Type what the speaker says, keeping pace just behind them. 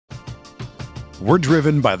We're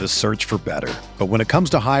driven by the search for better. But when it comes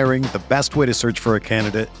to hiring, the best way to search for a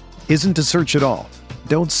candidate isn't to search at all.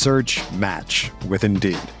 Don't search, match with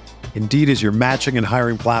Indeed. Indeed is your matching and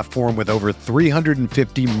hiring platform with over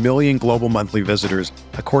 350 million global monthly visitors,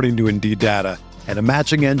 according to Indeed data, and a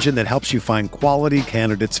matching engine that helps you find quality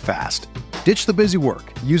candidates fast. Ditch the busy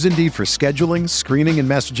work. Use Indeed for scheduling, screening, and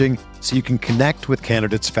messaging so you can connect with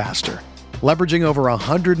candidates faster. Leveraging over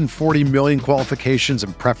 140 million qualifications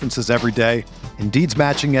and preferences every day, Indeed's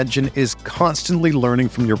matching engine is constantly learning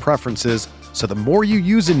from your preferences, so the more you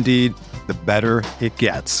use Indeed, the better it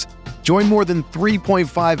gets. Join more than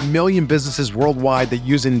 3.5 million businesses worldwide that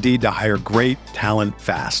use Indeed to hire great talent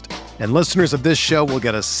fast. And listeners of this show will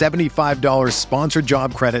get a $75 sponsored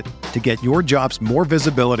job credit to get your jobs more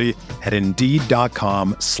visibility at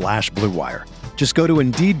Indeed.com/Blue Wire. Just go to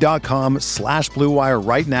Indeed.com/Blue Wire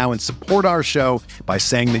right now and support our show by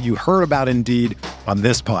saying that you heard about Indeed on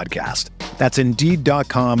this podcast. That's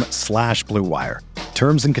Indeed.com/Blue Wire.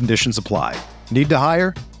 Terms and conditions apply. Need to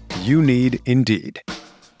hire? You need Indeed.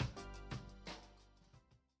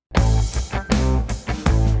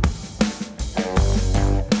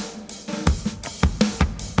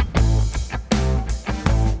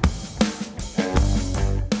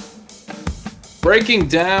 Breaking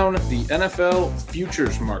down the NFL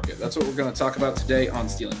futures market. That's what we're going to talk about today on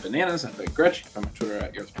Stealing Bananas. I'm Ben Gretsch. I'm on Twitter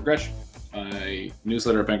at @YardsPerGretsch. My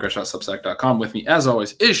newsletter at bengretsch.substack.com. With me, as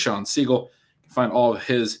always, is Sean Siegel. You can find all of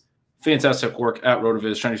his fantastic work at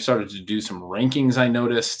RotoViz. Sean, you started to do some rankings, I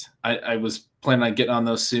noticed. I was planning on getting on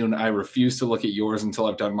those soon. I refuse to look at yours until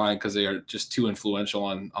I've done mine because they are just too influential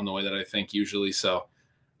on the way that I think usually. So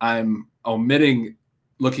I'm omitting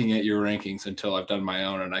looking at your rankings until I've done my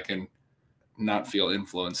own and I can not feel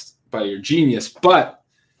influenced by your genius. But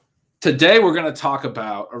today we're going to talk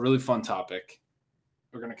about a really fun topic.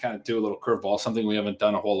 We're going to kind of do a little curveball, something we haven't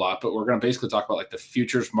done a whole lot, but we're going to basically talk about like the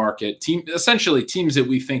futures market essentially teams that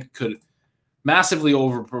we think could massively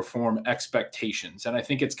overperform expectations. And I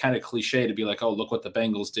think it's kind of cliche to be like, oh, look what the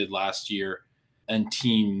Bengals did last year, and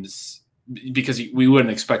teams, because we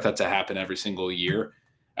wouldn't expect that to happen every single year.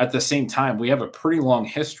 At the same time, we have a pretty long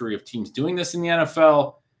history of teams doing this in the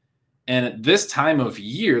NFL. And at this time of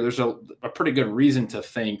year, there's a pretty good reason to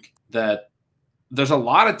think that there's a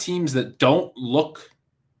lot of teams that don't look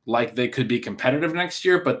like they could be competitive next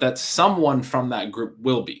year, but that someone from that group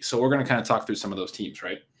will be. So we're going to kind of talk through some of those teams,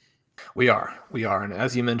 right? We are. And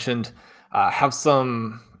as you mentioned, have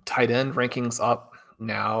some tight end rankings up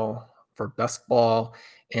now for best ball.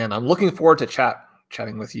 And I'm looking forward to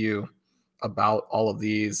chatting with you about all of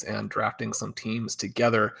these and drafting some teams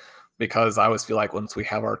together, because I always feel like once we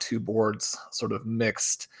have our two boards sort of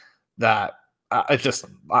mixed, that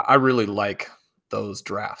I really like those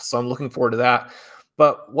drafts. So I'm looking forward to that.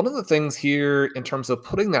 But one of the things here in terms of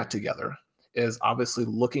putting that together is obviously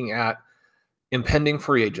looking at impending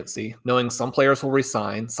free agency, knowing some players will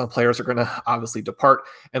resign, some players are going to obviously depart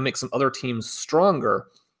and make some other teams stronger.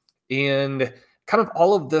 And kind of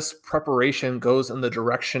all of this preparation goes in the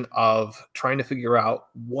direction of trying to figure out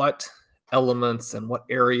what elements and what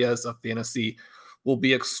areas of fantasy will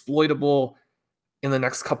be exploitable in the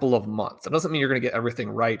next couple of months. It doesn't mean you're going to get everything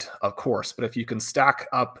right, of course, but if you can stack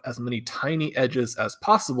up as many tiny edges as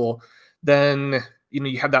possible, then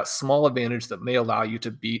you have that small advantage that may allow you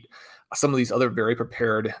to beat some of these other very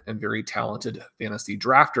prepared and very talented fantasy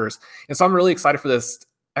drafters. And so I'm really excited for this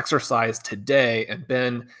exercise today. And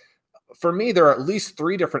Ben, for me, there are at least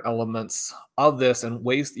three different elements of this and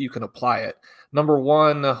ways that you can apply it. Number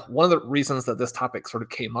one of the reasons that this topic sort of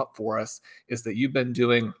came up for us is that you've been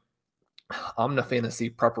doing Omna Fantasy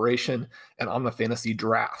preparation and Omna Fantasy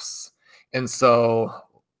drafts. And so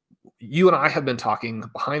you and I have been talking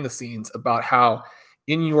behind the scenes about how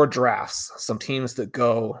in your drafts, some teams that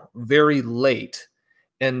go very late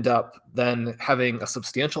end up then having a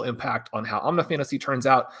substantial impact on how Omna Fantasy turns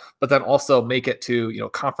out, but then also make it to,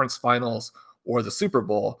 conference finals or the Super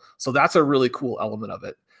Bowl. So that's a really cool element of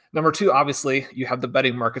it. Number two, obviously, you have the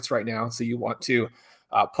betting markets right now. So you want to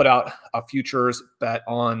put out a futures bet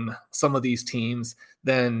on some of these teams,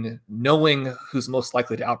 then knowing who's most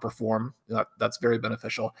likely to outperform, that's very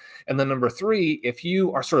beneficial. And then number three, if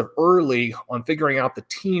you are sort of early on figuring out the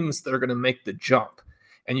teams that are going to make the jump,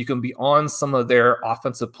 and you can be on some of their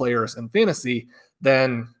offensive players in fantasy,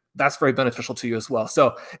 then that's very beneficial to you as well.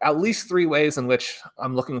 So at least three ways in which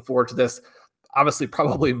I'm looking forward to this. Obviously,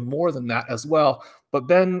 probably more than that as well. But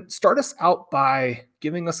Ben, start us out by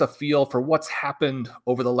giving us a feel for what's happened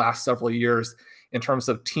over the last several years in terms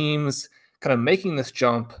of teams kind of making this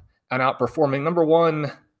jump and outperforming. Number one,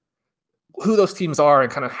 who those teams are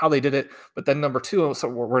and kind of how they did it. But then number two, so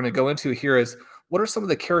what we're going to go into here is what are some of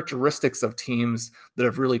the characteristics of teams that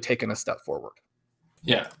have really taken a step forward?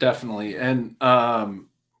 Yeah, definitely. And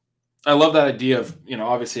I love that idea of,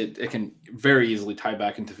 obviously it can very easily tie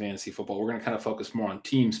back into fantasy football. We're going to kind of focus more on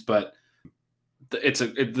teams, but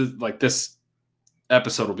like this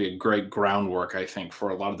episode will be a great groundwork, I think, for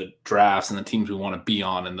a lot of the drafts and the teams we want to be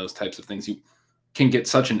on and those types of things. You can get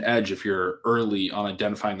such an edge if you're early on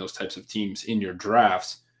identifying those types of teams in your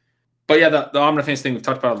drafts. But yeah, the OmniFantasy thing we've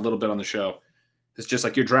talked about a little bit on the show. It's just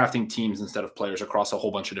like you're drafting teams instead of players across a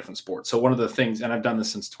whole bunch of different sports. So one of the things, and I've done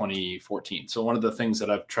this since 2014. So one of the things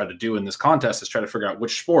that I've tried to do in this contest is try to figure out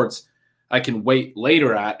which sports I can wait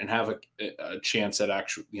later at and have a chance at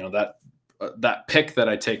actually, that pick that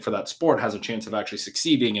I take for that sport has a chance of actually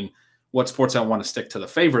succeeding, and what sports I want to stick to the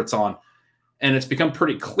favorites on. And it's become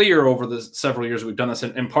pretty clear over the several years we've done this.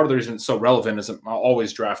 And part of the reason it's so relevant is I'm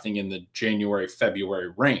always drafting in the January,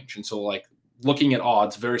 February range. And so like looking at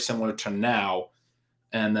odds very similar to now,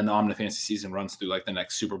 and then the OmniFantasy season runs through like the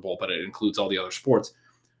next Super Bowl, but it includes all the other sports.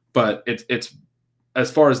 But it's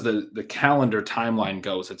as far as the calendar timeline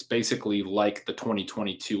goes, it's basically like the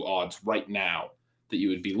 2022 odds right now that you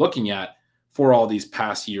would be looking at for all these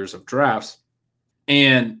past years of drafts.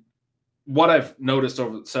 And what I've noticed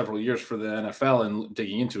over several years for the NFL and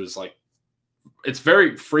digging into is like, it's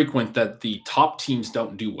very frequent that the top teams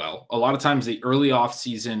don't do well. A lot of times the early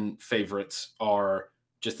offseason favorites are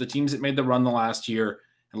just the teams that made the run the last year.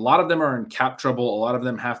 And a lot of them are in cap trouble. A lot of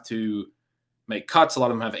them have to make cuts. A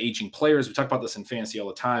lot of them have aging players. We talk about this in fantasy all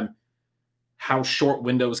the time, how short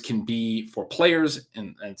windows can be for players.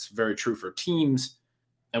 And it's very true for teams.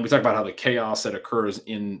 And we talk about how the chaos that occurs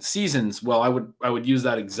in seasons. Well, I would use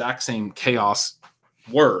that exact same chaos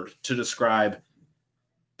word to describe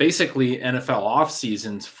basically NFL off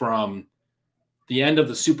seasons from the end of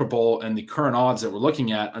the Super Bowl and the current odds that we're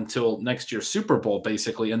looking at until next year's Super Bowl,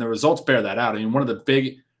 basically. And the results bear that out. I mean, one of the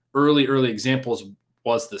big early examples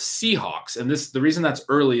was the Seahawks. And the reason that's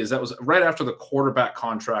early is that was right after the quarterback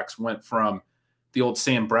contracts went from the old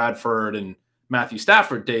Sam Bradford and Matthew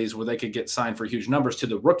Stafford days where they could get signed for huge numbers to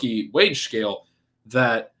the rookie wage scale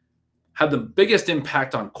that had the biggest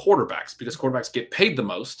impact on quarterbacks because quarterbacks get paid the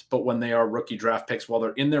most. But when they are rookie draft picks, while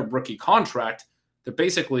they're in their rookie contract, they're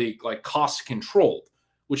basically like cost controlled,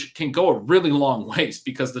 which can go a really long ways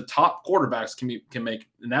because the top quarterbacks can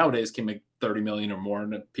make 30 million or more.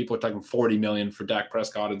 And people are talking 40 million for Dak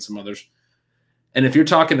Prescott and some others. And if you're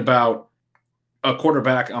talking about a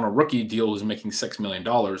quarterback on a rookie deal who's making $6 million,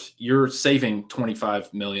 you're saving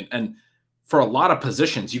 25 million. And for a lot of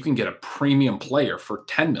positions, you can get a premium player for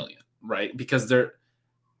 10 million, right? Because they're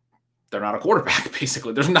not a quarterback,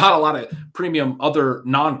 basically. There's not a lot of premium other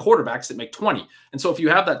non-quarterbacks that make 20. And so if you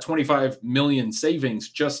have that 25 million savings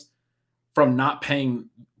just from not paying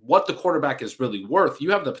what the quarterback is really worth, you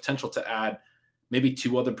have the potential to add maybe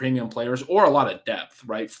 2 other premium players or a lot of depth,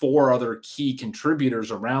 right? 4 other key contributors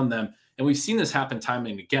around them. And we've seen this happen time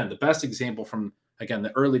and again. The best example from, again,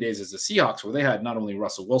 the early days is the Seahawks, where they had not only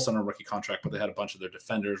Russell Wilson on a rookie contract, but they had a bunch of their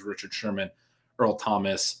defenders, Richard Sherman, Earl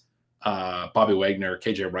Thomas, Bobby Wagner,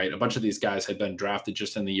 KJ Wright. A bunch of these guys had been drafted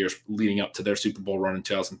just in the years leading up to their Super Bowl run in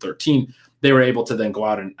 2013. They were able to then go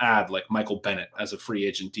out and add like Michael Bennett as a free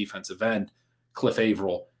agent defensive end, Cliff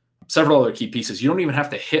Averill, several other key pieces. You don't even have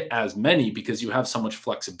to hit as many because you have so much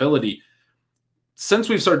flexibility. Since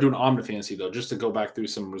we've started doing OmniFantasy, though, just to go back through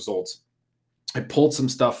some results, I pulled some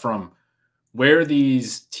stuff from where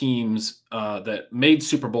these teams that made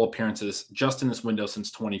Super Bowl appearances just in this window since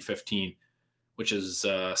 2015, which is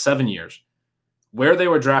 7 years, where they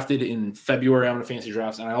were drafted in February OmniFantasy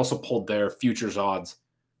drafts. And I also pulled their futures odds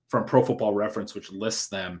from Pro Football Reference, which lists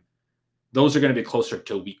them. Those are going to be closer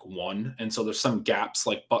to week 1. And so there's some gaps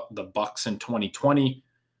like the Bucs in 2020,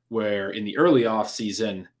 where in the early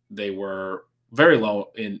offseason, they were very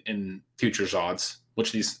low in futures odds,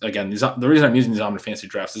 which the reason I'm using these OmniFantasy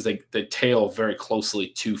drafts is they tail very closely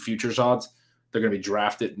to futures odds. They're going to be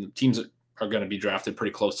drafted, and the teams are going to be drafted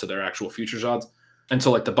pretty close to their actual futures odds. And so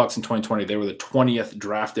like the Bucs in 2020, they were the 20th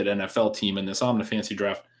drafted NFL team in this OmniFantasy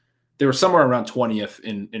draft. They were somewhere around 20th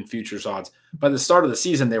in futures odds. By the start of the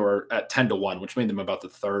season, they were at 10-1, which made them about the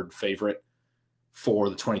 3rd favorite for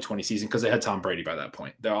the 2020 season because they had Tom Brady by that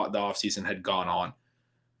point. The offseason had gone on.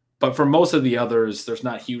 But for most of the others, there's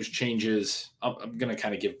not huge changes. I'm going to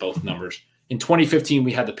kind of give both numbers. In 2015,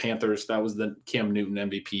 we had the Panthers. That was the Cam Newton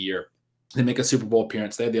MVP year. They make a Super Bowl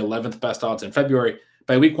appearance. They had the 11th best odds in February.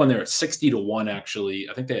 By week 1, they were at 60-1, actually.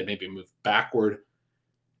 I think they had maybe moved backward.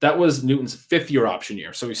 That was Newton's 5th-year option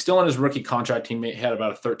year. So he's still on his rookie contract. He had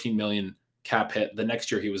about a $13 million cap hit. The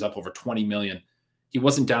next year, he was up over $20 million. he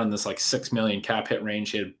wasn't down in this like $6 million cap hit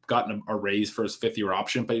range. He had gotten a raise for his 5th-year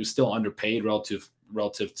option, but he was still underpaid relative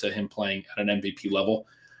to him playing at an MVP level.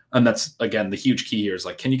 And that's, again, the huge key here is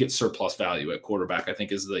like, can you get surplus value at quarterback? I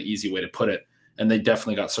think is the easy way to put it. And they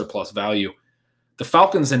definitely got surplus value. The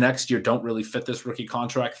Falcons the next year don't really fit this rookie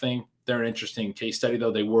contract thing. They're an interesting case study,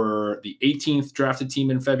 though. They were the 18th drafted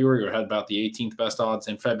team in February, or had about the 18th best odds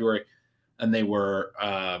in February. And they were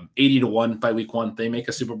 80-1 by week 1. They make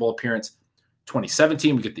a Super Bowl appearance.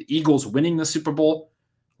 2017, we get the Eagles winning the Super Bowl.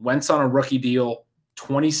 Wentz on a rookie deal,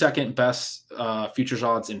 22nd best futures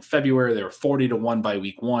odds in February. They were 40-1 by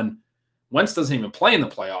week 1. Wentz doesn't even play in the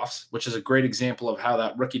playoffs, which is a great example of how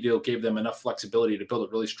that rookie deal gave them enough flexibility to build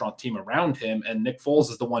a really strong team around him. And Nick Foles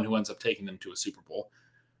is the one who ends up taking them to a Super Bowl.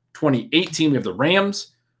 2018, we have the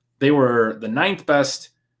Rams. They were the 9th best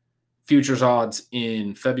futures odds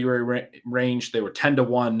in February range. They were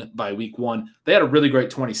 10-1 by week 1. They had a really great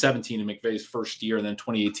 2017 in McVay's first year. And then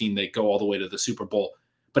 2018, they go all the way to the Super Bowl.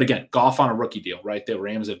 But again, Goff on a rookie deal, right? The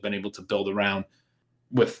Rams have been able to build around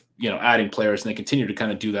with, adding players, and they continue to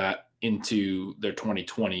kind of do that into their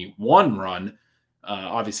 2021 run.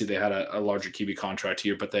 Obviously, they had a larger QB contract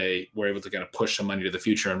here, but they were able to kind of push some money to the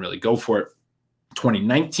future and really go for it.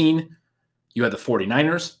 2019, you had the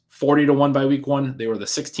 49ers, 40-1 by week 1. They were the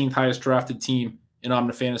 16th highest drafted team in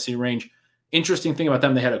Omni Fantasy range. Interesting thing about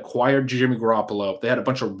them, they had acquired Jimmy Garoppolo. They had a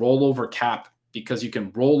bunch of rollover cap because you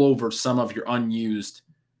can roll over some of your unused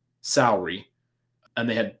salary. And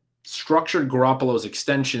they had structured Garoppolo's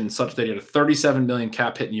extension such that he had a $37 million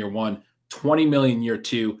cap hit in year 1, $20 million year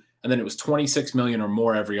 2, and then it was $26 million or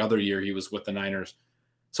more every other year he was with the Niners.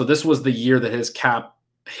 So this was the year that his cap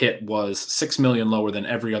hit was $6 million lower than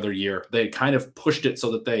every other year. They kind of pushed it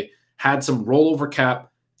so that they had some rollover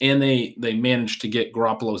cap, and they managed to get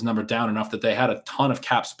Garoppolo's number down enough that they had a ton of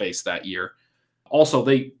cap space that year. Also,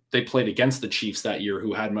 they played against the Chiefs that year,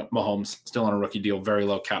 who had Mahomes still on a rookie deal, very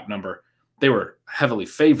low cap number. They were heavily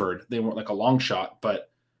favored. They weren't like a long shot,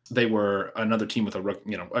 but they were another team with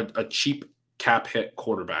a cheap cap hit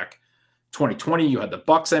quarterback. 2020, you had the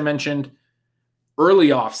Bucs I mentioned. Early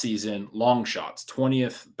offseason, long shots,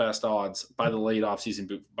 20th best odds. By the late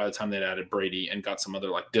offseason, by the time they'd added Brady and got some other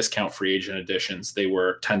like discount free agent additions, they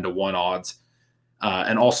were 10-1 odds.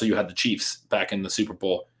 And also you had the Chiefs back in the Super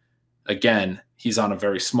Bowl. Again, he's on a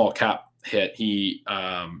very small cap hit. He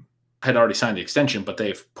had already signed the extension, but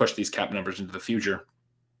they've pushed these cap numbers into the future.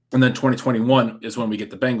 And then 2021 is when we get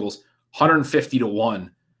the Bengals, 150-1,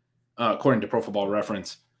 according to Pro Football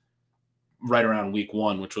Reference, right around week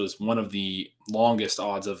 1, which was one of the longest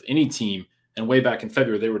odds of any team. And way back in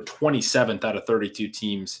February, they were 27th out of 32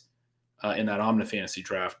 teams in that Omni Fantasy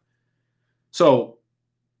draft. So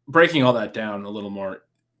breaking all that down a little more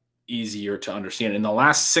easier to understand, in the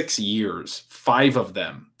last 6 years, 5 of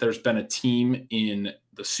them, there's been a team in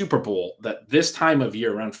the Super Bowl that this time of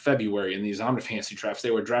year, around February, in these Omni Fantasy drafts,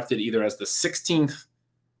 they were drafted either as the 16th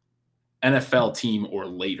NFL team or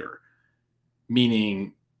later,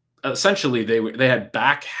 meaning essentially they had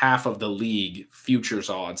back half of the league futures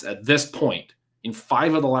odds at this point. In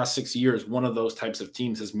 5 of the last 6 years, one of those types of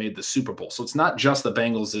teams has made the Super Bowl. So it's not just the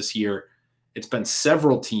Bengals this year. It's been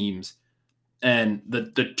several teams. And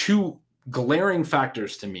the 2 glaring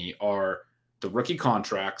factors to me are the rookie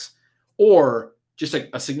contracts or just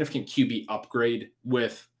a significant QB upgrade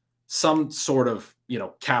with some sort of,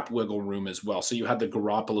 cap wiggle room as well. So you had the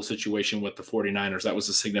Garoppolo situation with the 49ers. That was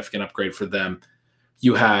a significant upgrade for them.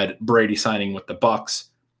 You had Brady signing with the Bucs.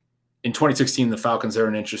 In 2016, the Falcons are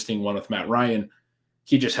an interesting one with Matt Ryan.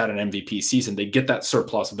 He just had an MVP season. They get that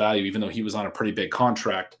surplus value, even though he was on a pretty big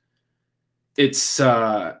contract. It's,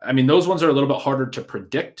 those ones are a little bit harder to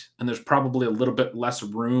predict, and there's probably a little bit less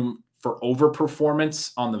room for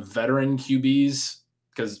overperformance on the veteran QBs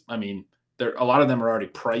because, a lot of them are already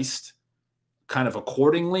priced kind of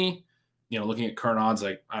accordingly. Looking at current odds,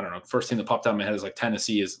 like, I don't know, first thing that popped out of my head is like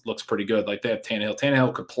Tennessee looks pretty good. Like they have Tannehill.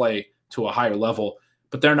 Tannehill could play to a higher level,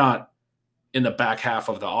 but they're not in the back half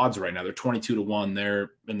of the odds right now. They're 22-1.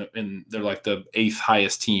 They're they're like the 8th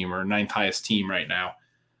highest team or 9th highest team right now.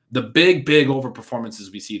 The big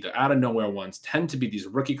overperformances we see, the out of nowhere ones, tend to be these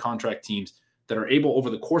rookie contract teams that are able over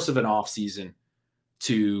the course of an offseason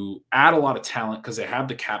to add a lot of talent because they have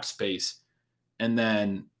the cap space. And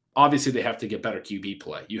then obviously they have to get better QB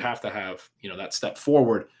play. You have to have, that step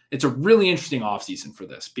forward. It's a really interesting offseason for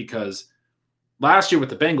this because last year with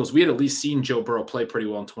the Bengals, we had at least seen Joe Burrow play pretty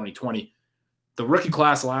well in 2020. The rookie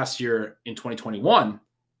class last year in 2021,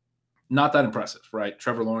 not that impressive, right?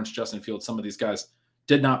 Trevor Lawrence, Justin Fields, some of these guys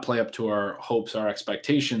did not play up to our hopes, our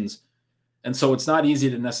expectations. And so it's not easy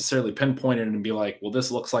to necessarily pinpoint it and be like, well,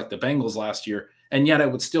 this looks like the Bengals last year. And yet I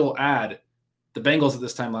would still add The Bengals at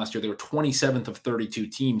this time last year, they were 27th of 32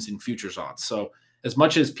 teams in futures odds. So as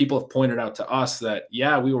much as people have pointed out to us that,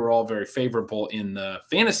 yeah, we were all very favorable in the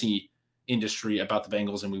fantasy industry about the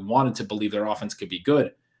Bengals and we wanted to believe their offense could be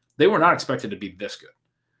good, they were not expected to be this good.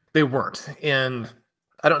 They weren't. And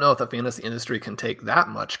I don't know if the fantasy industry can take that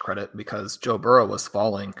much credit because Joe Burrow was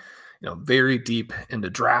falling, very deep into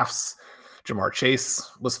drafts. Jamar Chase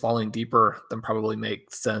was falling deeper than probably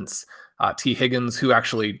makes sense. T. Higgins, who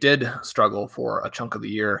actually did struggle for a chunk of the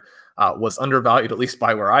year, was undervalued, at least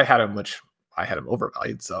by where I had him, which I had him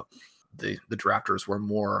overvalued. So the drafters were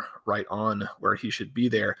more right on where he should be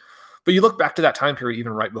there. But you look back to that time period,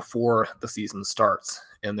 even right before the season starts,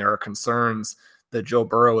 and there are concerns that Joe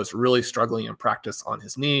Burrow is really struggling in practice on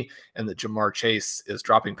his knee and that Jamar Chase is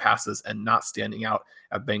dropping passes and not standing out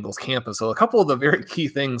at Bengals camp. And so a couple of the very key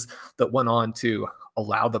things that went on to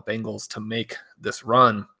allow the Bengals to make this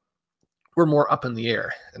run were more up in the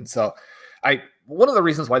air. And so one of the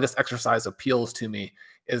reasons why this exercise appeals to me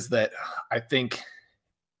is that I think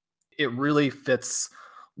it really fits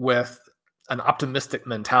with an optimistic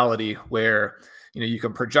mentality where, you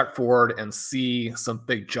can project forward and see some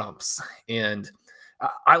big jumps. And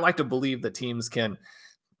I like to believe that teams can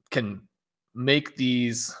make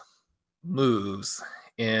these moves.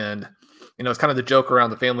 And, it's kind of the joke around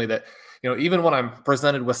the family that, even when I'm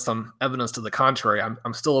presented with some evidence to the contrary,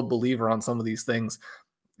 I'm still a believer on some of these things,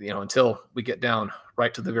 until we get down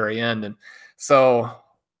right to the very end. And so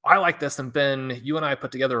I like this. And Ben, you and I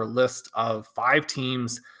put together a list of 5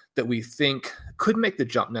 teams that we think could make the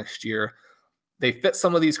jump next year. They fit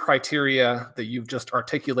some of these criteria that you've just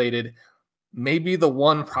articulated. Maybe the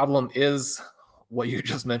one problem is what you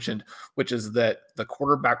just mentioned, which is that the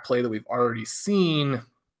quarterback play that we've already seen,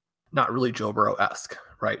 not really Joe Burrow-esque,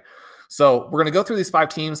 right? So we're going to go through these 5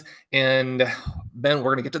 teams, and Ben,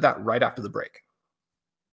 we're going to get to that right after the break.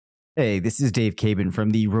 Hey, this is Dave Cabin from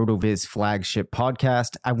the RotoViz flagship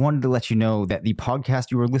podcast. I wanted to let you know that the podcast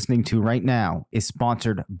you are listening to right now is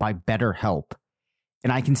sponsored by BetterHelp.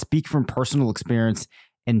 And I can speak from personal experience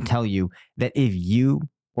and tell you that if you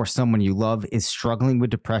or someone you love is struggling with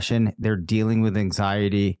depression, they're dealing with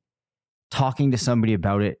anxiety, talking to somebody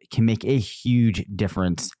about it can make a huge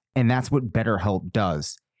difference. And that's what BetterHelp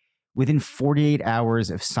does. Within 48 hours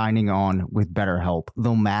of signing on with BetterHelp,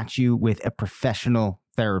 they'll match you with a professional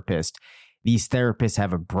therapist. These therapists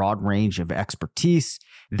have a broad range of expertise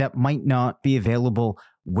that might not be available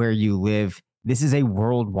where you live. This is a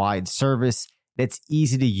worldwide service that's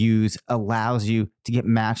easy to use, allows you to get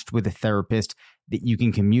matched with a therapist that you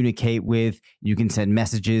can communicate with. You can send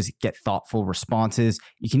messages, get thoughtful responses.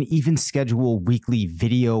 You can even schedule weekly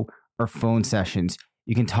video or phone sessions.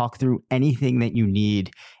 You can talk through anything that you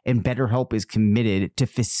need. And BetterHelp is committed to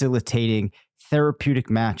facilitating therapeutic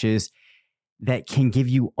matches that can give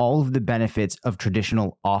you all of the benefits of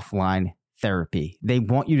traditional offline therapy. They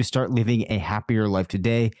want you to start living a happier life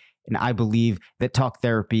today. And I believe that talk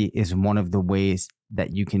therapy is one of the ways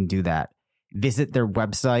that you can do that. Visit their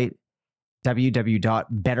website,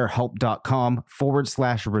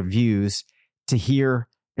 www.betterhelp.com/reviews, to hear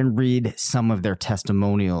and read some of their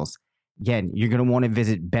testimonials. Again, you're going to want to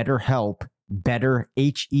visit BetterHelp, Better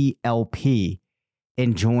H-E-L-P,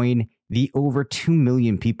 and join the over 2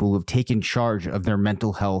 million people who have taken charge of their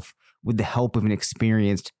mental health with the help of an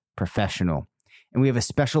experienced professional. And we have a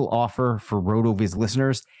special offer for RotoViz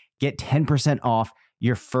listeners. Get 10% off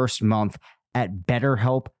your first month at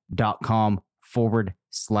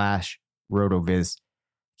betterhelp.com/RotoViz.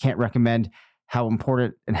 Can't recommend how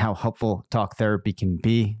important and how helpful talk therapy can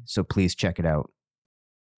be, so please check it out.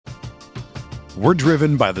 We're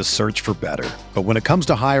driven by the search for better. But when it comes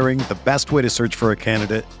to hiring, the best way to search for a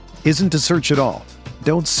candidate isn't to search at all.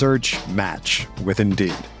 Don't search, match with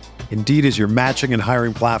Indeed. Indeed is your matching and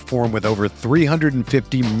hiring platform with over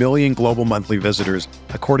 350 million global monthly visitors,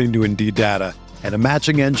 according to Indeed data, and a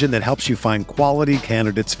matching engine that helps you find quality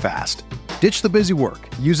candidates fast. Ditch the busy work.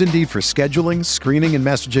 Use Indeed for scheduling, screening, and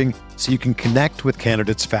messaging so you can connect with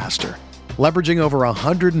candidates faster. Leveraging over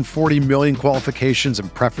 140 million qualifications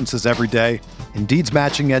and preferences every day, Indeed's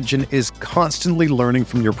matching engine is constantly learning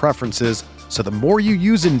from your preferences, so the more you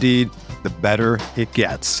use Indeed, the better it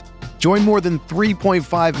gets. Join more than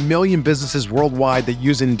 3.5 million businesses worldwide that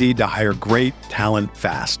use Indeed to hire great talent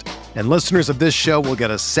fast. And listeners of this show will get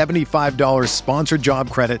a $75 sponsored job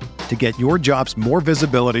credit to get your jobs more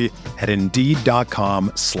visibility at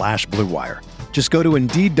Indeed.com/Blue Wire. Just go to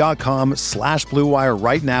Indeed.com/Blue Wire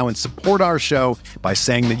right now and support our show by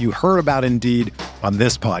saying that you heard about Indeed on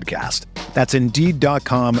this podcast. That's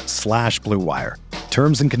Indeed.com/Blue Wire.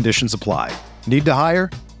 Terms and conditions apply. Need to hire?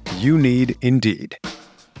 You need Indeed.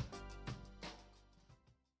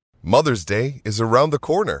 Mother's Day is around the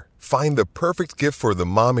corner. Find the perfect gift for the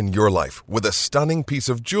mom in your life with a stunning piece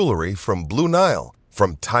of jewelry from Blue Nile.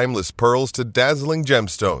 From timeless pearls to dazzling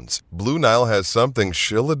gemstones, Blue Nile has something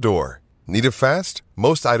she'll adore. Need it fast?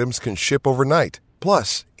 Most items can ship overnight.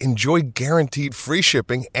 Plus, enjoy guaranteed free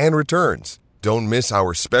shipping and returns. Don't miss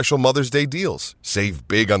our special Mother's Day deals. Save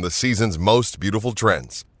big on the season's most beautiful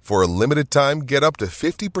trends. For a limited time, get up to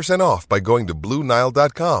 50% off by going to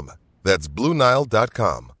BlueNile.com. That's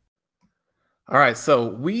BlueNile.com. All right, so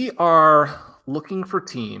we are looking for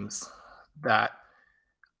teams that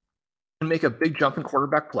can make a big jump in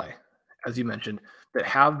quarterback play, as you mentioned, that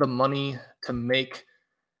have the money to make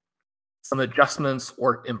some adjustments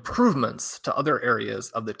or improvements to other areas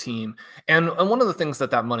of the team. And one of the things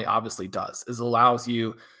that money obviously does is allows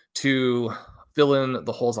you to fill in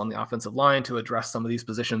the holes on the offensive line, to address some of these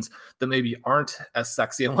positions that maybe aren't as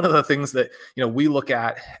sexy. And one of the things that we look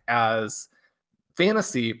at as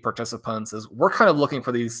fantasy participants is we're kind of looking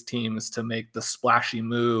for these teams to make the splashy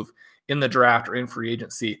move in the draft or in free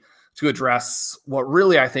agency to address what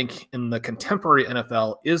really, I think, in the contemporary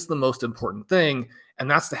NFL is the most important thing,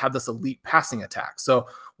 and that's to have this elite passing attack. So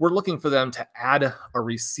we're looking for them to add a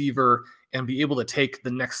receiver and be able to take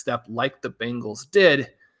the next step like the Bengals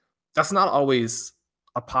did. That's not always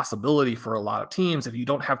a possibility for a lot of teams. If you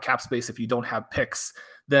don't have cap space, if you don't have picks,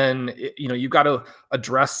 then you've got to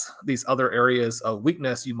address these other areas of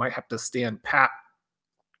weakness. You might have to stand pat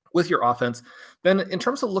with your offense. Then in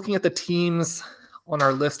terms of looking at the teams on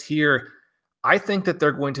our list here, I think that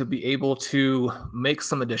they're going to be able to make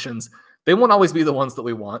some additions. They won't always be the ones that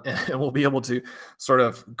we want, and we'll be able to sort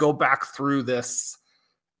of go back through this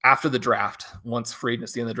after the draft, once free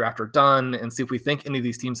agency and the draft are done, and see if we think any of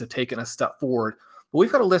these teams have taken a step forward. But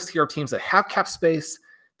we've got a list here of teams that have cap space.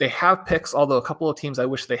 They have picks, although a couple of teams I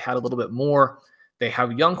wish they had a little bit more. They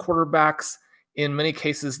have young quarterbacks. In many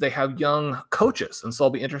cases, they have young coaches. And so I'll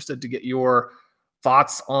be interested to get your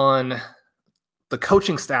thoughts on the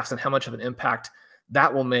coaching staffs and how much of an impact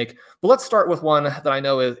that will make. But let's start with one that I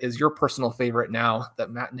know is your personal favorite now that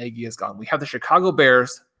Matt Nagy has gone. We have the Chicago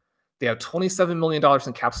Bears. They have $27 million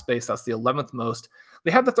in cap space. That's the 11th most.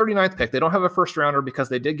 They have the 39th pick. They don't have a first rounder because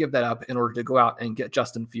they did give that up in order to go out and get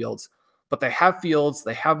Justin Fields. But they have Fields,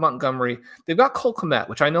 they have Montgomery, they've got Cole Kmet,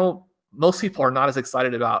 which I know most people are not as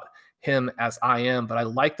excited about him as I am, but I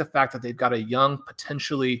like the fact that they've got a young,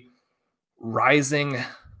 potentially rising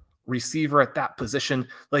receiver at that position.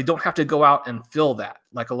 They don't have to go out and fill that,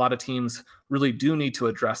 like a lot of teams really do need to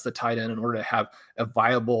address the tight end in order to have a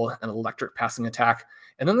viable and electric passing attack.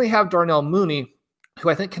 And then they have Darnell Mooney, who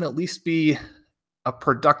I think can at least be a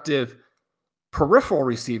productive peripheral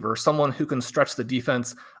receiver, someone who can stretch the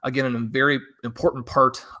defense, again, in a very important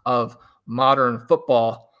part of modern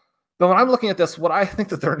football. But when I'm looking at this, what I think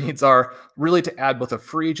that their needs are really to add both a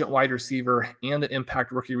free agent wide receiver and an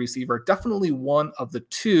impact rookie receiver, definitely one of the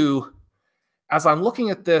two. As I'm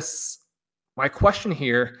looking at this, my question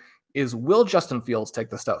here is, will Justin Fields take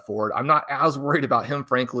the step forward? I'm not as worried about him,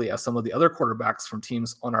 frankly, as some of the other quarterbacks from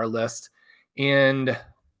teams on our list. And,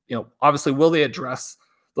 obviously, will they address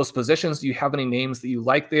those positions? Do you have any names that you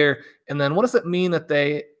like there? And then what does it mean that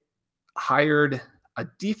they hired a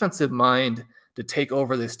defensive mind to take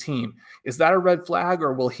over this team? Is that a red flag,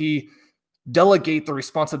 or will he delegate the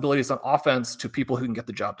responsibilities on offense to people who can get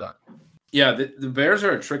the job done? Yeah, the Bears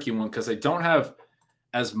are a tricky one because they don't have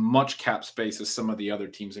as much cap space as some of the other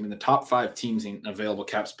teams. I mean, the top 5 teams in available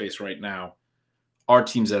cap space right now are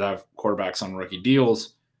teams that have quarterbacks on rookie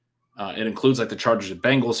deals. It includes like the Chargers and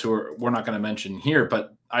Bengals, who we're not going to mention here,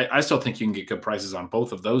 but I still think you can get good prices on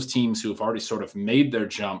both of those teams who have already sort of made their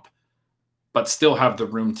jump, but still have the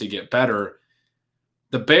room to get better.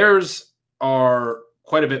 The Bears are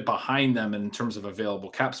quite a bit behind them in terms of available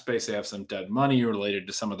cap space. They have some dead money related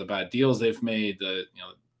to some of the bad deals they've made, the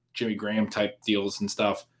Jimmy Graham type deals and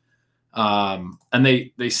stuff. And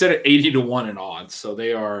they sit at 80-1 in odds. So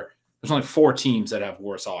there's only 4 teams that have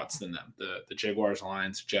worse odds than them: the Jaguars,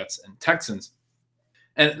 Lions, Jets, and Texans.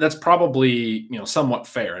 And that's probably, somewhat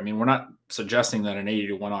fair. I mean, we're not suggesting that an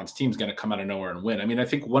 80-1 odds team is going to come out of nowhere and win. I mean, I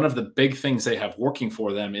think one of the big things they have working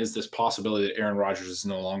for them is this possibility that Aaron Rodgers is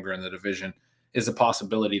no longer in the division, is a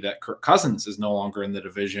possibility that Kirk Cousins is no longer in the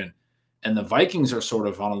division. And the Vikings are sort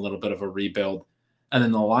of on a little bit of a rebuild. And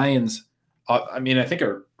then the Lions, I think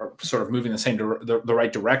are sort of moving the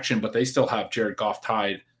right direction, but they still have Jared Goff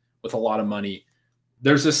tied with a lot of money.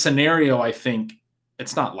 There's a scenario, I think,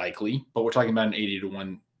 it's not likely, but we're talking about an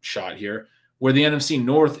 80-1 shot here, where the NFC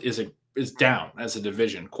North is down as a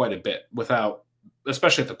division quite a bit,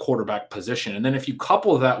 especially at the quarterback position. And then if you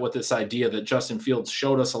couple that with this idea that Justin Fields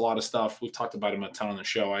showed us a lot of stuff, we've talked about him a ton on the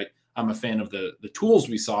show. I'm a fan of the tools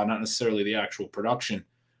we saw, not necessarily the actual production.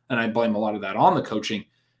 And I blame a lot of that on the coaching.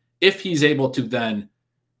 If he's able to then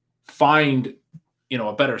find,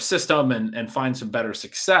 a better system and find some better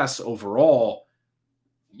success overall,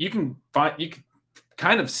 you can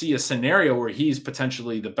kind of see a scenario where he's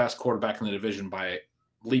potentially the best quarterback in the division by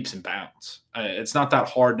leaps and bounds. It's not that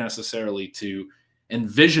hard necessarily to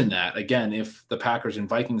envision that. Again, if the Packers and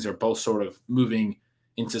Vikings are both sort of moving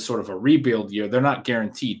into sort of a rebuild year, they're not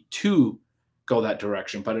guaranteed to go that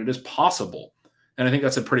direction, but it is possible. And I think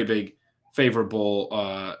that's a pretty big favorable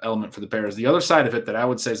element for the Bears. The other side of it that I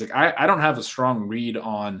would say is, like, I don't have a strong read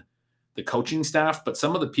on the coaching staff, but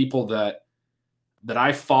some of the people that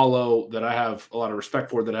I follow, that I have a lot of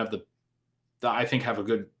respect for, that I think have a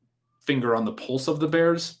good finger on the pulse of the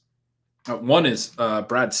Bears. One is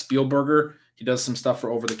Brad Spielberger. He does some stuff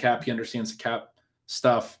for Over the Cap. He understands the cap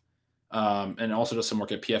stuff, and also does some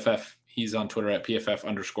work at PFF. He's on Twitter at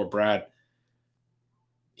PFF_Brad.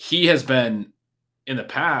 He has been, in the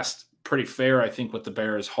past, pretty fair, I think, with the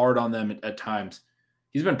Bears, hard on them at times.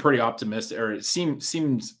 He's been pretty optimistic, or it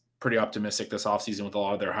seems pretty optimistic this offseason with a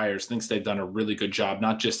lot of their hires. Thinks they've done a really good job,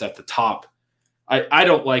 not just at the top. I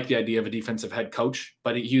don't like the idea of a defensive head coach,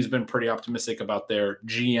 but he's been pretty optimistic about their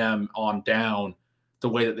GM on down, the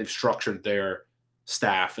way that they've structured their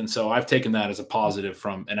staff. And so I've taken that as a positive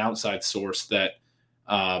from an outside source that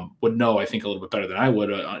would know, I think, a little bit better than I would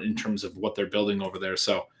in terms of what they're building over there.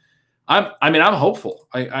 So I'm hopeful.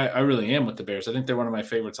 I really am with the Bears. I think they're one of my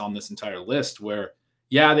favorites on this entire list, where,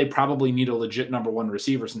 yeah, they probably need a legit number one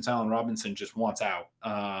receiver since Allen Robinson just wants out.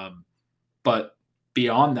 But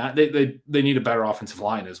beyond that, they need a better offensive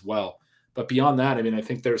line as well. But beyond that, I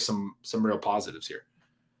think there's some real positives here.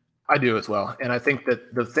 I do as well. And I think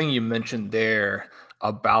that the thing you mentioned there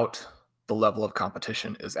about the level of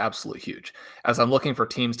competition is absolutely huge. As I'm looking for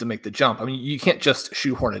teams to make the jump, you can't just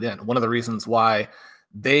shoehorn it in. One of the reasons why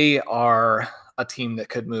they are a team that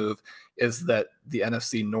could move is that the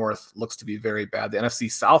NFC North looks to be very bad. The NFC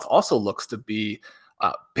South also looks to be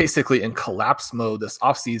basically in collapse mode this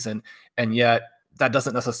offseason, and yet that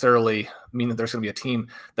doesn't necessarily mean that there's going to be a team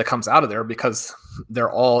that comes out of there, because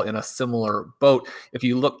they're all in a similar boat. If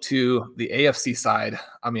you look to the AFC side,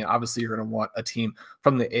 obviously you're going to want a team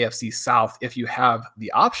from the AFC South if you have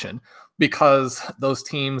the option, because those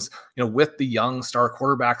teams, with the young star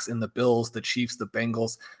quarterbacks in the Bills, the Chiefs, the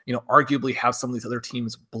Bengals, arguably have some of these other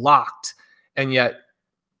teams blocked, and yet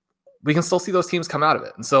we can still see those teams come out of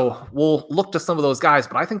it. And so we'll look to some of those guys,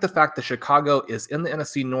 but I think the fact that Chicago is in the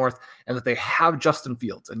NFC North and that they have Justin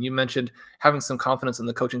Fields, and you mentioned having some confidence in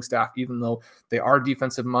the coaching staff, even though they are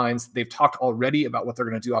defensive minds, they've talked already about what they're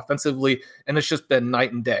going to do offensively, and it's just been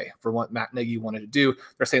night and day for what Matt Nagy wanted to do.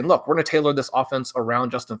 They're saying, look, we're going to tailor this offense around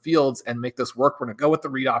Justin Fields and make this work. We're going to go with the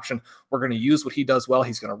read option. We're going to use what he does well.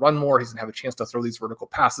 He's going to run more. He's going to have a chance to throw these vertical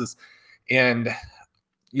passes. And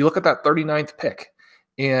you look at that 39th pick,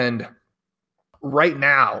 and right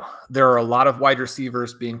now, there are a lot of wide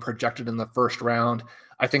receivers being projected in the first round.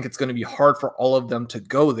 I think it's going to be hard for all of them to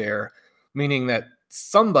go there, meaning that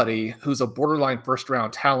somebody who's a borderline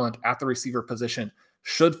first-round talent at the receiver position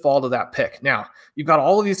should fall to that pick. Now, you've got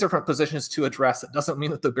all of these different positions to address. It doesn't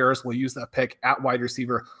mean that the Bears will use that pick at wide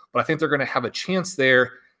receiver, but I think they're going to have a chance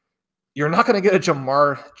there. You're not going to get a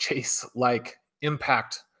Jamar Chase-like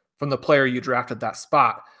impact from the player you drafted that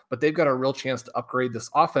spot, but they've got a real chance to upgrade this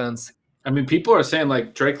offense. People are saying,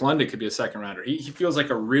 like, Drake London could be a second rounder. He feels like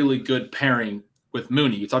a really good pairing with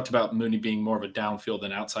Mooney. You talked about Mooney being more of a downfield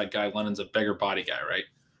and outside guy. London's a bigger body guy, right?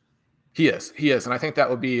 He is. And I think that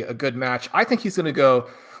would be a good match. I think he's going to go.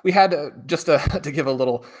 We had just to give a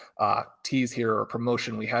little tease here or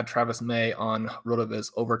promotion. We had Travis May on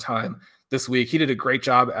RotoViz Overtime this week. He did a great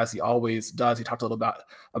job, as he always does. He talked a little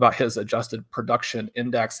about his adjusted production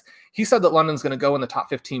index. He said that London's going to go in the top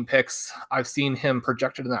 15 picks. I've seen him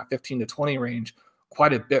projected in that 15 to 20 range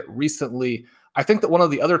quite a bit recently. I think that one of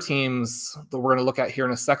the other teams that we're going to look at here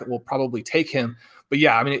in a second will probably take him. But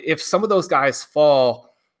yeah, if some of those guys fall,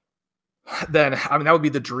 then that would be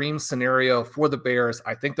the dream scenario for the Bears.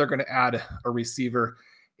 I think they're going to add a receiver.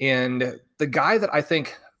 And the guy that I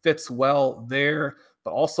think fits well there,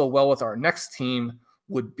 but also well with our next team,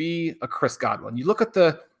 would be a Chris Godwin. You look at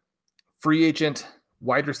the free agent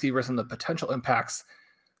wide receivers and the potential impacts.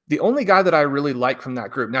 The only guy that I really like from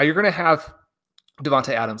that group, now you're going to have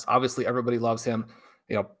Devontae Adams. Obviously, everybody loves him.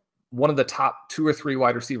 One of the top 2 or 3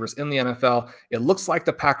 wide receivers in the NFL. It looks like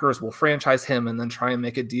the Packers will franchise him and then try and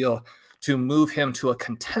make a deal to move him to a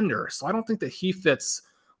contender. So I don't think that he fits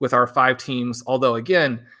with our 5 teams. Although,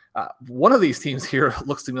 again, one of these teams here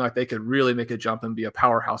looks to me like they could really make a jump and be a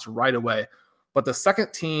powerhouse right away. But the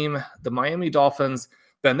second team, the Miami Dolphins,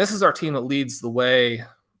 Ben, this is our team that leads the way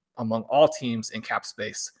among all teams in cap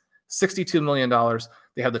space. $62 million.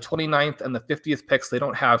 They have the 29th and the 50th picks. They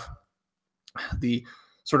don't have the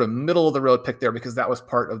sort of middle of the road pick there because that was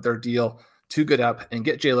part of their deal to get up and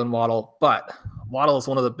get Jalen Waddle. But Waddle is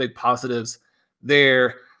one of the big positives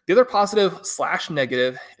there. The other positive /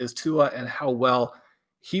 negative is Tua and how well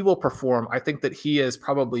he will perform. I think that he is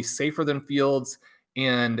probably safer than Fields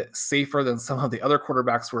and safer than some of the other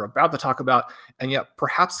quarterbacks we're about to talk about, and yet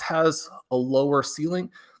perhaps has a lower ceiling.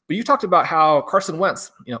 But you talked about how Carson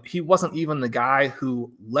Wentz, he wasn't even the guy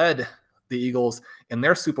who led the Eagles in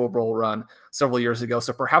their Super Bowl run several years ago.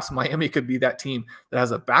 So perhaps Miami could be that team that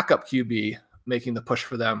has a backup QB making the push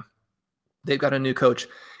for them. They've got a new coach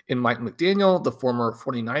in Mike McDaniel, the former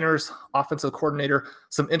 49ers offensive coordinator.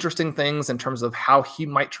 Some interesting things in terms of how he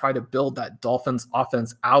might try to build that Dolphins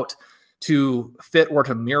offense out to fit or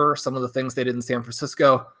to mirror some of the things they did in San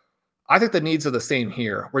Francisco. I think the needs are the same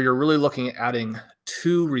here, where you're really looking at adding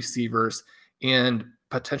 2 receivers and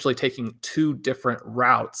potentially taking 2 different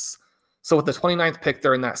routes. So with the 29th pick,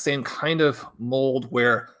 they're in that same kind of mold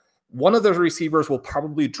where one of those receivers will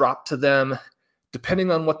probably drop to them.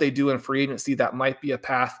 Depending on what they do in free agency, that might be a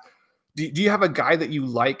path. Do you have a guy that you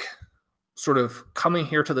like sort of coming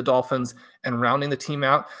here to the Dolphins and rounding the team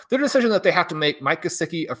out? Their decision that they have to make Mike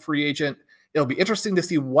Gesicki a free agent, it'll be interesting to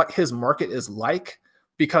see what his market is like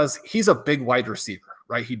because he's a big wide receiver,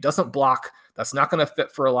 right? He doesn't block. That's not going to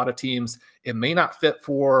fit for a lot of teams. It may not fit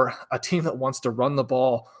for a team that wants to run the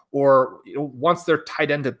ball or wants their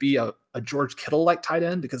tight end to be a George Kittle-like tight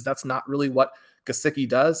end because that's not really what Gesicki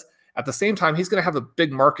does. At the same time, he's going to have a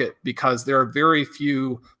big market because there are very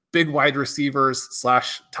few big wide receivers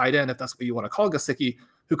 / tight end, if that's what you want to call Gesicki,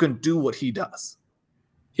 who can do what he does.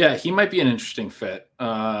 Yeah, he might be an interesting fit.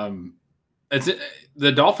 The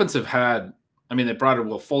Dolphins have had, they brought in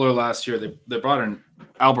Will Fuller last year. They brought in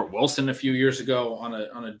Albert Wilson a few years ago on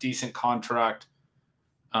a decent contract,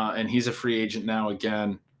 and he's a free agent now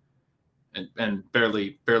again, and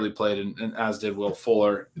barely played, and as did Will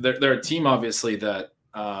Fuller. They're a team, obviously, that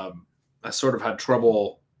has sort of had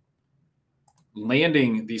trouble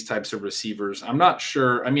landing these types of receivers. I'm not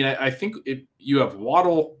sure. I think if you have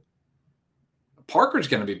Waddle, Parker's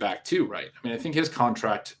going to be back too, right? I think his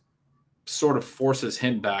contract sort of forces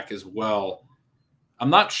him back as well. I'm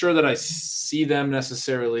not sure that I see them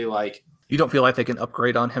necessarily like. You don't feel like they can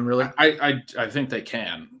upgrade on him, really? I think they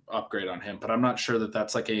can upgrade on him, but I'm not sure that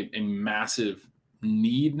that's like a massive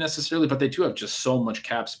need necessarily. But they do have just so much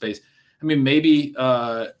cap space. Maybe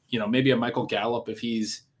maybe a Michael Gallup if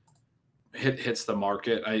he's hits the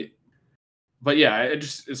market. But yeah,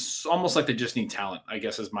 it's almost like they just need talent, I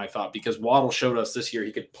guess, is my thought, because Waddle showed us this year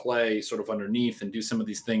he could play sort of underneath and do some of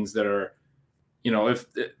these things that are,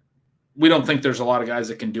 we don't think there's a lot of guys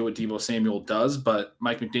that can do what Deebo Samuel does, but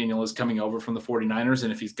Mike McDaniel is coming over from the 49ers,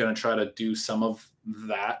 and if he's going to try to do some of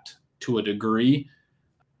that to a degree,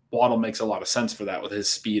 Waddle makes a lot of sense for that with his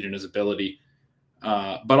speed and his ability.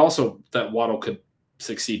 But also that Waddle could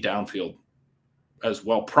succeed downfield as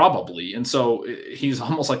well, probably. And so he's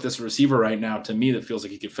almost like this receiver right now to me that feels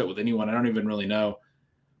like he could fit with anyone. I don't even really know.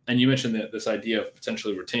 And you mentioned this idea of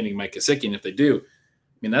potentially retaining Mike Gesicki, and if they do,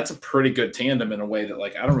 that's a pretty good tandem in a way that,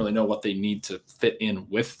 like, I don't really know what they need to fit in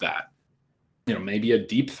with that. Maybe a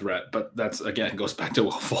deep threat, but that's, again, goes back to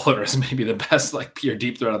Will Fuller as maybe the best, like, pure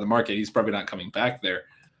deep threat on the market. He's probably not coming back there.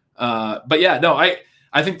 But yeah, no, I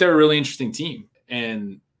think they're a really interesting team.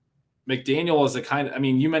 And McDaniel is the kind of,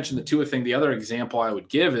 you mentioned the Tua thing. The other example I would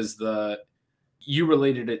give is you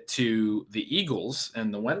related it to the Eagles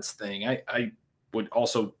and the Wentz thing. I would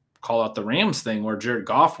also call out the Rams thing where Jared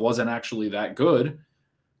Goff wasn't actually that good,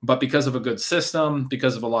 but because of a good system,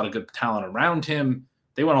 because of a lot of good talent around him,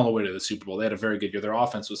 they went all the way to the Super Bowl. They had a very good year. Their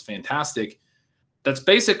offense was fantastic. That's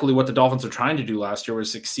basically what the Dolphins are trying to do last year,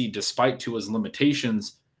 was succeed despite Tua's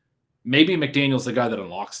limitations. Maybe McDaniel's the guy that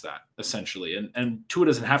unlocks that, essentially. And Tua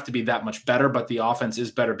doesn't have to be that much better, but the offense is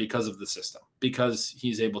better because of the system, because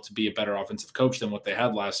he's able to be a better offensive coach than what they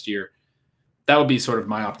had last year. That would be sort of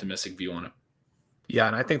my optimistic view on it. Yeah,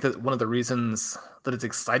 and I think that one of the reasons that it's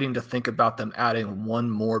exciting to think about them adding one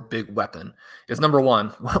more big weapon is, number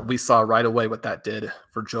one, we saw right away what that did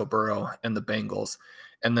for Joe Burrow and the Bengals.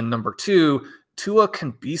 And then number two, Tua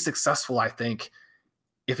can be successful, I think,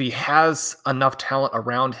 if he has enough talent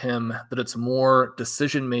around him that it's more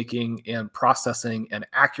decision-making and processing and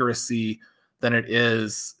accuracy than it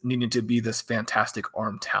is needing to be this fantastic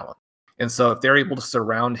arm talent. And so if they're able to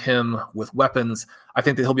surround him with weapons, I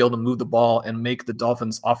think that he'll be able to move the ball and make the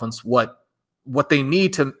Dolphins offense what they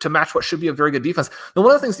need to match what should be a very good defense. And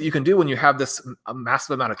one of the things that you can do when you have this a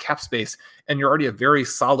massive amount of cap space and you're already a very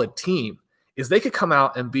solid team is they could come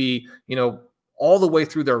out and be, all the way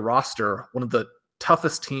through their roster, one of the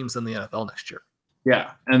toughest teams in the NFL next year.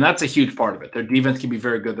 Yeah, and that's a huge part of it. Their defense can be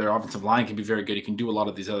very good. Their offensive line can be very good. You can do a lot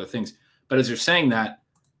of these other things. But as you're saying that,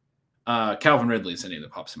 Calvin Ridley is the name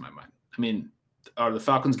that pops in my mind. I mean, are the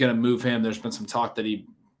Falcons going to move him? There's been some talk that he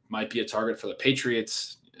might be a target for the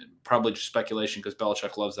Patriots. Probably just speculation because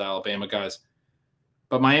Belichick loves the Alabama guys.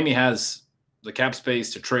 But Miami has the cap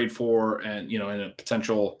space to trade for and, in a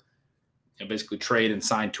potential basically trade and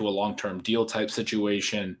sign to a long-term deal type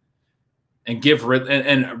situation and give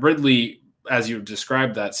Ridley, as you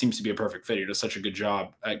described, that seems to be a perfect fit. He does such a good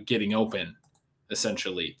job at getting open,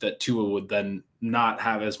 essentially, that Tua would then not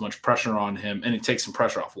have as much pressure on him, and it takes some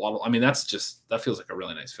pressure off Waddle. I mean, that feels like a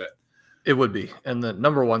really nice fit. It would be. And the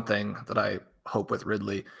number one thing that I hope with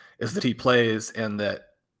Ridley is that he plays and that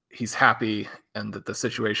he's happy and that the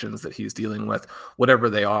situations that he's dealing with, whatever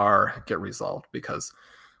they are, get resolved, because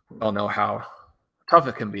we all know how tough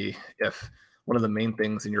it can be if one of the main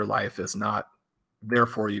things in your life is not there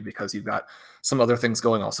for you because you've got some other things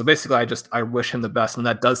going on. So basically, I wish him the best, and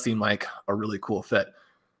that does seem like a really cool fit.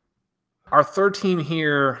 Our third team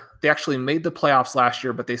here, they actually made the playoffs last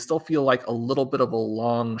year, but they still feel like a little bit of a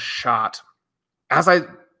long shot. As I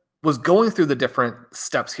was going through the different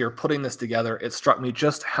steps here, putting this together, it struck me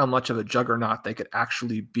just how much of a juggernaut they could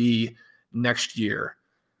actually be next year.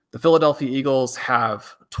 The Philadelphia Eagles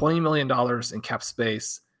have $20 million in cap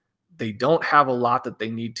space. They don't have a lot that they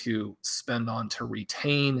need to spend on to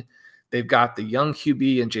retain. They've got the young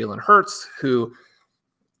QB and Jalen Hurts, who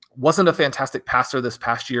wasn't a fantastic passer this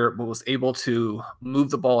past year, but was able to move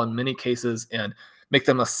the ball in many cases and make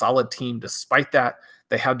them a solid team despite that.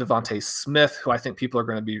 They have Devontae Smith, who I think people are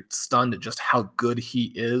going to be stunned at just how good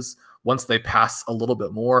he is once they pass a little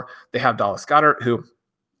bit more. They have Dallas Goedert, who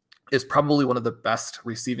is probably one of the best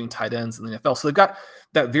receiving tight ends in the NFL. So they've got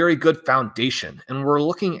that very good foundation. And we're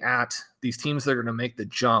looking at these teams that are going to make the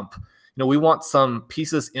jump. We want some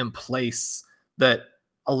pieces in place that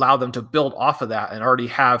allow them to build off of that and already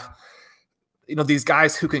have, these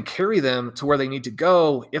guys who can carry them to where they need to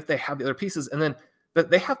go if they have the other pieces. And then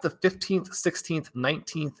they have the 15th, 16th,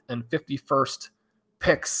 19th, and 51st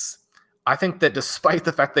picks. I think that despite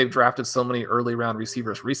the fact they've drafted so many early round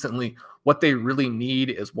receivers recently, what they really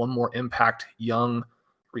need is one more impact young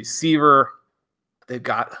receiver. They've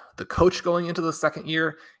got the coach going into the second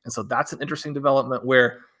year. And so that's an interesting development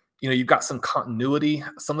where, you've got some continuity.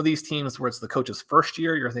 Some of these teams where it's the coach's first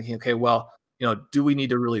year, you're thinking, okay, well, do we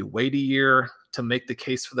need to really wait a year to make the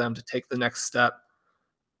case for them to take the next step?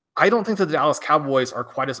 I don't think that the Dallas Cowboys are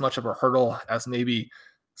quite as much of a hurdle as maybe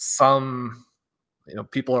some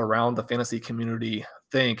people around the fantasy community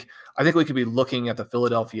think. I think we could be looking at the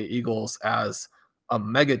Philadelphia Eagles as a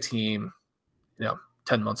mega team,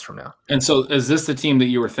 10 months from now. And so is this the team that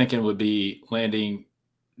you were thinking would be landing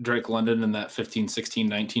Drake London in that 15, 16,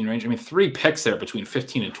 19 range? I mean, 3 picks there between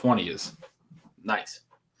 15 and 20 is nice.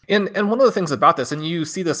 And one of the things about this, and you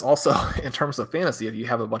see this also in terms of fantasy, if you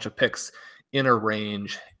have a bunch of picks in a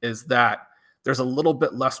range, is that there's a little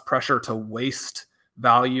bit less pressure to waste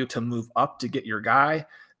value to move up to get your guy.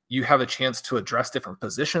 You have a chance to address different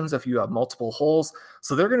positions if you have multiple holes.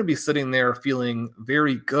 So they're going to be sitting there feeling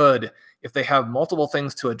very good if they have multiple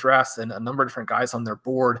things to address and a number of different guys on their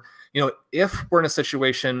board. If we're in a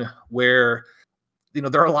situation where,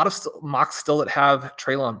 there are a lot of mocks still that have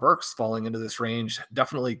Treylon Burks falling into this range.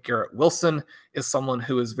 Definitely Garrett Wilson is someone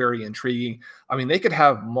who is very intriguing. I mean, they could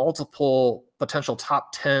have multiple potential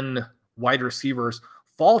top 10 wide receivers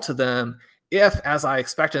fall to them if, as I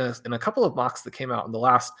expected in a couple of mocks that came out in the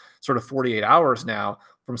last sort of 48 hours now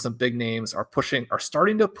from some big names, are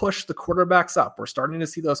starting to push the quarterbacks up. We're starting to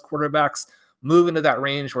see those quarterbacks move into that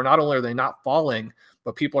range where not only are they not falling,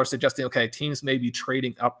 but people are suggesting, okay, teams may be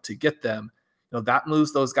trading up to get them. That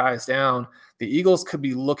moves those guys down. The Eagles could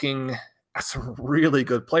be looking at some really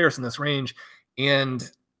good players in this range and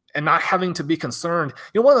not having to be concerned.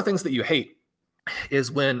 One of the things that you hate is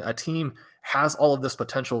when a team has all of this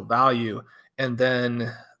potential value and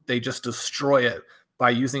then they just destroy it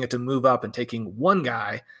by using it to move up and taking one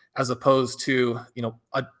guy as opposed to,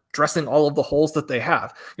 addressing all of the holes that they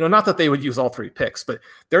have. Not that they would use all 3 picks, but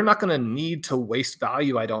they're not going to need to waste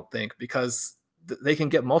value, I don't think, because they can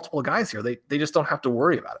get multiple guys here. They just don't have to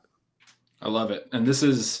worry about it. I love it. And this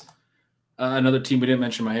is another team we didn't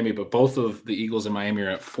mention, Miami, but both of the Eagles and Miami are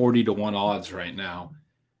at 40-1 odds right now,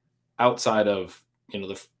 outside of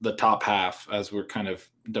the top half as we're kind of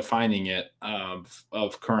defining it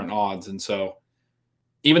of current odds. And so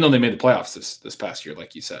even though they made the playoffs this past year,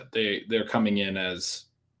 like you said, they're coming in as,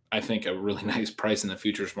 I think, a really nice price in the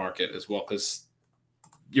futures market as well, because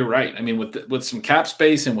you're right. I mean, with some cap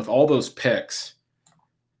space and with all those picks,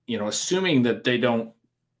 assuming that they don't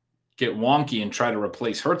get wonky and try to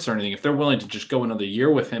replace Hurts or anything, if they're willing to just go another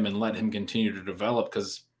year with him and let him continue to develop,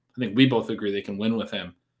 because I think we both agree they can win with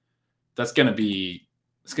him, it's going to be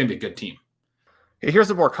a good team. Here's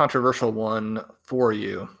a more controversial one for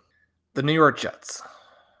you. The New York Jets,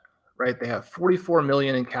 right? They have $44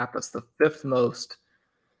 million in cap. That's the fifth most.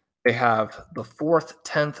 They have the 4th,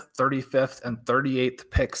 10th, 35th, and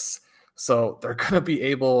 38th picks. So they're going to be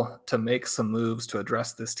able to make some moves to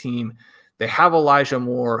address this team. They have Elijah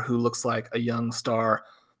Moore, who looks like a young star,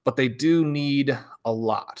 but they do need a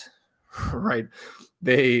lot, right?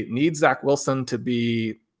 They need Zach Wilson to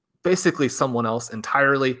be basically someone else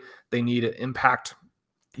entirely. They need an impact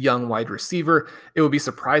young wide receiver. It would be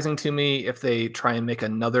surprising to me if they try and make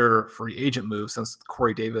another free agent move, since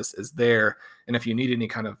Corey Davis is there. And if you need any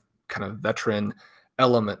kind of veteran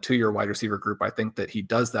element to your wide receiver group, I think that he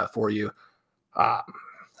does that for you.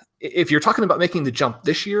 If you're talking about making the jump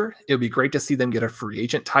this year, it would be great to see them get a free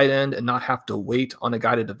agent tight end and not have to wait on a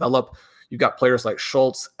guy to develop. You've got players like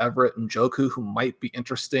Schultz, Everett, and Njoku who might be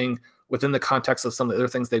interesting within the context of some of the other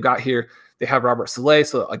things they've got here. They have Robert Saleh.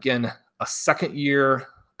 So again, a second-year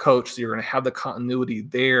coach, so you're going to have the continuity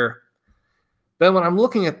there. Then when I'm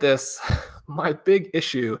looking at this, my big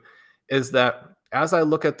issue is that as I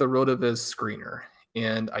look at the RotoViz screener,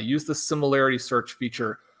 and I use the similarity search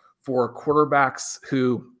feature for quarterbacks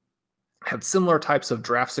who have similar types of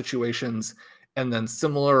draft situations and then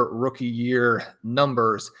similar rookie year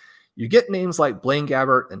numbers, you get names like Blaine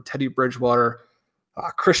Gabbert and Teddy Bridgewater,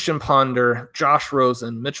 Christian Ponder, Josh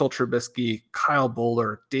Rosen, Mitchell Trubisky, Kyle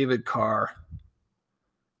Bowler, David Carr.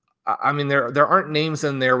 I mean, there aren't names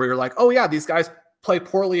in there where you're like, oh yeah, these guys play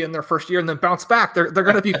poorly in their first year and then bounce back. They're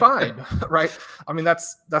going to be fine, right? I mean,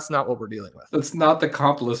 that's not what we're dealing with. That's not the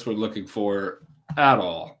comp list we're looking for at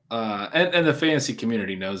all. And the fantasy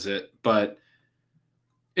community knows it, but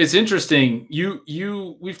it's interesting.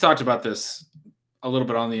 We've talked about this a little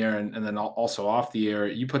bit on the air and then also off the air.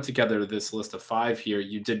 You put together this list of 5 here.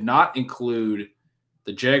 You did not include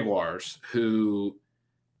the Jaguars, who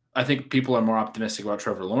I think people are more optimistic about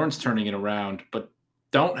Trevor Lawrence turning it around, but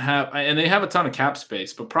don't have, and they have a ton of cap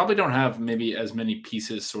space, but probably don't have maybe as many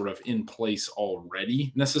pieces sort of in place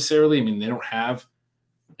already necessarily. I mean, they don't have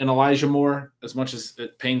an Elijah Moore, as much as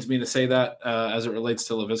it pains me to say that, as it relates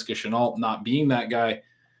to Laviska Shenault not being that guy.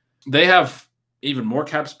 They have even more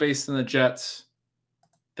cap space than the Jets.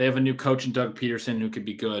 They have a new coach in Doug Peterson who could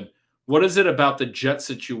be good. What is it about the Jets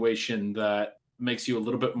situation that makes you a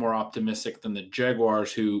little bit more optimistic than the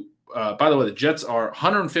Jaguars, who, by the way, the Jets are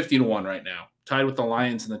 150-1 right now, tied with the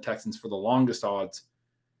Lions and the Texans for the longest odds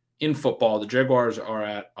in football. The Jaguars are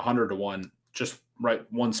at 100-1, just right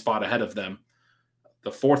one spot ahead of them, the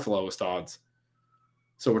 4th lowest odds.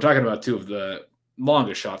 So we're talking about 2 of the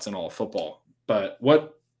longest shots in all of football. But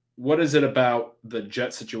what is it about the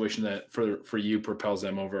Jet situation that for you propels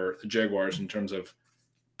them over the Jaguars in terms of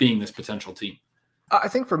being this potential team? I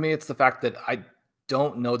think for me, it's the fact that I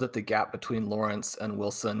don't know that the gap between Lawrence and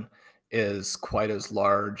Wilson is quite as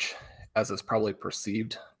large as it's probably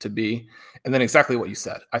perceived to be. And then exactly what you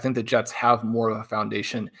said. I think the Jets have more of a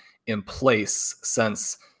foundation in place,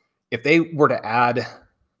 since if they were to add,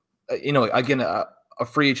 again, a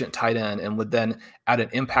free agent tight end and would then add an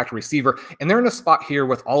impact receiver, and they're in a spot here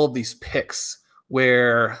with all of these picks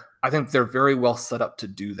where I think they're very well set up to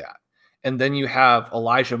do that. And then you have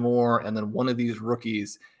Elijah Moore and then one of these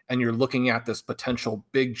rookies, and you're looking at this potential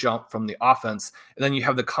big jump from the offense. And then you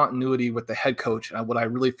have the continuity with the head coach, and what I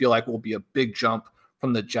really feel like will be a big jump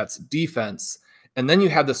from the Jets defense. And then you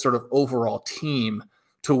have this sort of overall team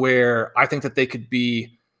to where I think that they could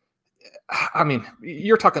be, I mean,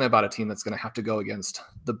 you're talking about a team that's going to have to go against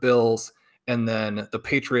the Bills and then the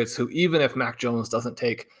Patriots, who, even if Mac Jones doesn't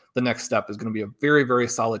take the next step, is going to be a very, very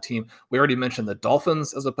solid team. We already mentioned the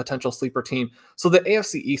Dolphins as a potential sleeper team. So the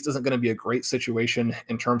AFC East isn't going to be a great situation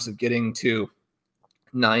in terms of getting to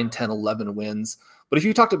 9, 10, 11 wins. But if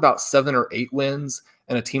you talked about 7 or 8 wins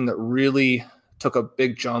and a team that really took a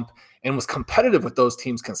big jump and was competitive with those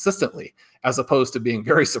teams consistently, as opposed to being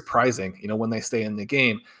very surprising, when they stay in the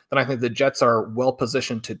game, then I think the Jets are well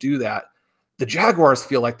positioned to do that. The Jaguars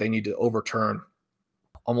feel like they need to overturn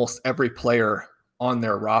almost every player on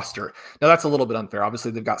their roster. Now, that's a little bit unfair.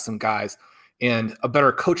 Obviously, they've got some guys, and a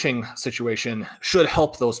better coaching situation should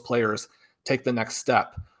help those players take the next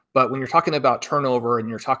step. But when you're talking about turnover and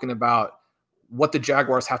you're talking about what the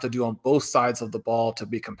Jaguars have to do on both sides of the ball to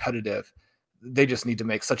be competitive, they just need to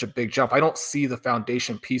make such a big jump. I don't see the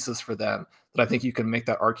foundation pieces for them that I think you can make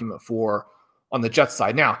that argument for on the Jets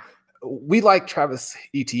side. Now, we like Travis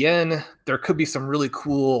Etienne. There could be some really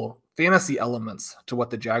cool fantasy elements to what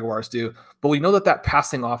the Jaguars do, but we know that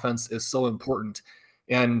passing offense is so important.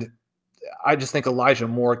 And I just think Elijah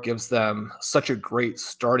Moore gives them such a great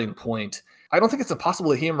starting point. I don't think it's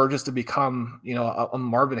impossible that he emerges to become, a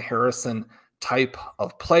Marvin Harrison type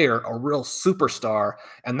of player, a real superstar.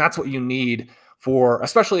 And that's what you need for,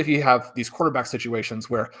 especially if you have these quarterback situations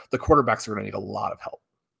where the quarterbacks are going to need a lot of help.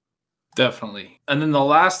 Definitely. And then the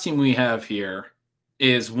last team we have here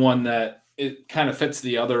is one that it kind of fits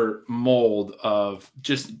the other mold of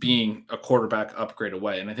just being a quarterback upgrade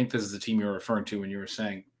away. And I think this is the team you were referring to when you were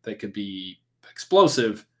saying they could be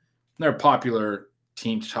explosive. They're a popular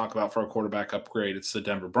team to talk about for a quarterback upgrade. It's the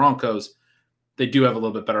Denver Broncos. They do have a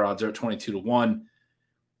little bit better odds. They're at 22-1.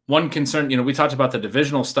 One concern, we talked about the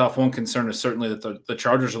divisional stuff. One concern is certainly that the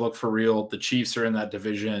Chargers look for real. The Chiefs are in that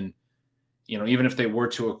division. Even if they were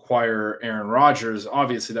to acquire Aaron Rodgers,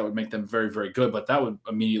 obviously that would make them very, very good, but that would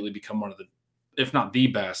immediately become one of the, if not the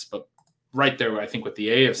best, but right there, I think with the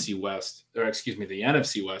NFC West, the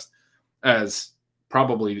NFC West as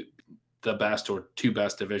probably the best or two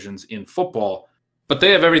best divisions in football. But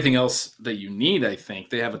they have everything else that you need, I think.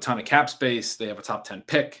 They have a ton of cap space. They have a top 10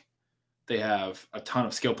 pick. They have a ton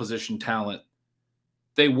of skill position talent.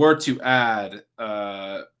 They were to add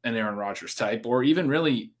an Aaron Rodgers type, or even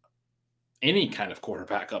really any kind of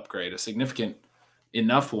quarterback upgrade, a significant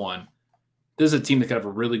enough one. This is a team that could have a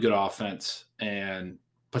really good offense and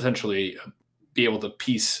potentially be able to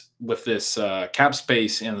piece with this cap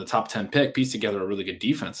space and the top 10 pick, piece together a really good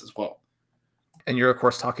defense as well. And you're, of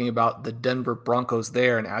course, talking about the Denver Broncos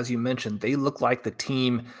there. And as you mentioned, they look like the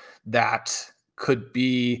team that could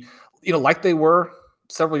be, like they were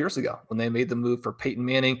several years ago when they made the move for Peyton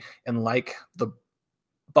Manning, and like the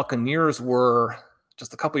Buccaneers were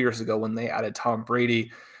just a couple years ago when they added Tom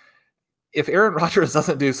Brady. If Aaron Rodgers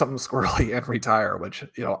doesn't do something squirrely and retire, which,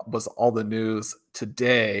 was all the news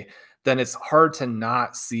today, then it's hard to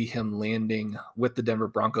not see him landing with the Denver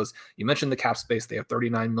Broncos. You mentioned the cap space. They have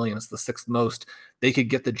 $39 million. It's the sixth most. They could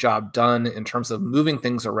get the job done in terms of moving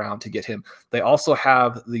things around to get him. They also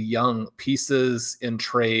have the young pieces in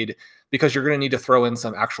trade because you're going to need to throw in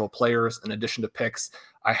some actual players in addition to picks.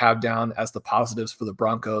 I have down as the positives for the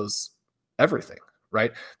Broncos everything.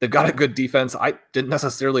 Right? They've got a good defense. I didn't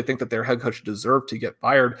necessarily think that their head coach deserved to get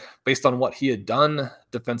fired based on what he had done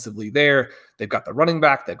defensively there. They've got the running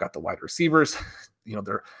back. They've got the wide receivers.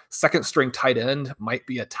 Their second string tight end might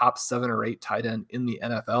be a top 7 or 8 tight end in the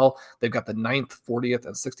NFL. They've got the 9th, 40th,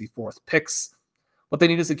 and 64th picks. What they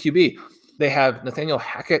need is a QB. They have Nathaniel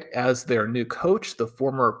Hackett as their new coach, the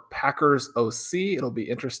former Packers OC. It'll be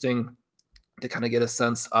interesting to kind of get a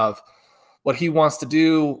sense of what he wants to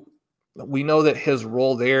do. We know that his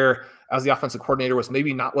role there as the offensive coordinator was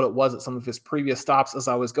maybe not what it was at some of his previous stops. As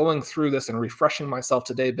I was going through this and refreshing myself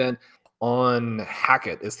today, Ben, on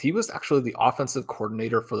Hackett, is he was actually the offensive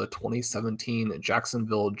coordinator for the 2017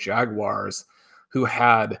 Jacksonville Jaguars, who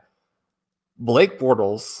had Blake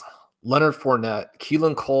Bortles, Leonard Fournette,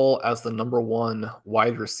 Keelan Cole as the number 1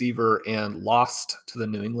 wide receiver, and lost to the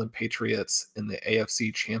New England Patriots in the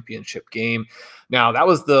AFC Championship game. Now, that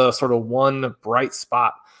was the sort of one bright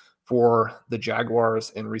spot for the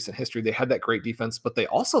Jaguars in recent history. They had that great defense, but they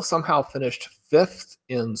also somehow finished 5th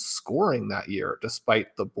in scoring that year,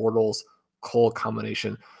 despite the Bortles-Cole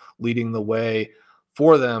combination leading the way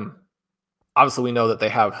for them. Obviously, we know that they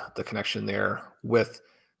have the connection there with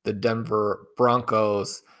the Denver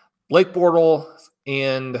Broncos. Blake Bortles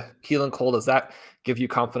and Keelan Cole, does that give you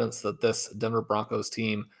confidence that this Denver Broncos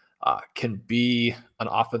team can be an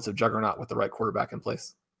offensive juggernaut with the right quarterback in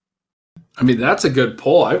place? I mean, that's a good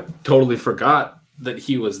pull. I totally forgot that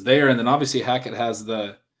he was there. And then obviously Hackett has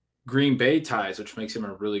the Green Bay ties, which makes him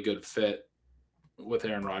a really good fit with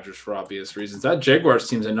Aaron Rodgers for obvious reasons. That Jaguars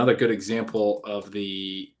team is another good example of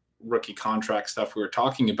the rookie contract stuff we were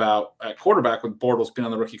talking about at quarterback. With Bortles being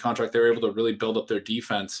on the rookie contract, they were able to really build up their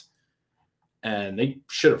defense. And they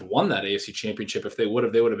should have won that AFC Championship. If they would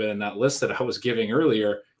have been in that list that I was giving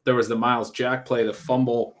earlier. There was the Myles Jack play, the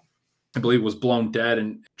fumble, I believe, was blown dead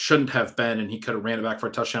and shouldn't have been, and he could have ran it back for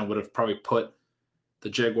a touchdown, would have probably put the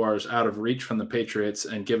Jaguars out of reach from the Patriots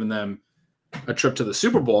and given them a trip to the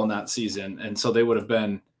Super Bowl in that season. And so they would have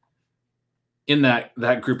been in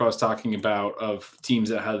that group I was talking about of teams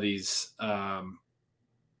that had these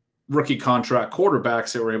rookie contract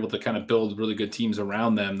quarterbacks that were able to kind of build really good teams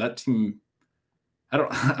around them. That team,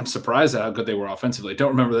 I'm surprised at how good they were offensively. I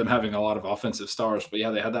don't remember them having a lot of offensive stars, but yeah,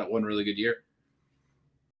 they had that one really good year.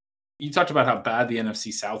 You talked about how bad the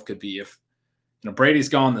NFC South could be if Brady's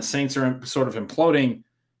gone, the Saints are sort of imploding,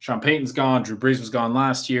 Sean Payton's gone, Drew Brees was gone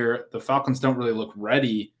last year. The Falcons don't really look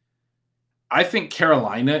ready I think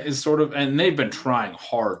Carolina is sort of, and they've been trying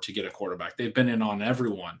hard to get a quarterback. They've been in on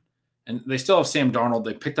everyone. And they still have Sam Darnold.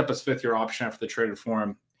 They picked up his 5th-year option after they traded for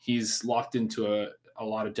him. He's locked into a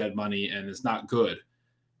lot of dead money and is not good.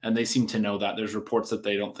 And they seem to know that. There's reports that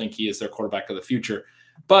they don't think he is their quarterback of the future.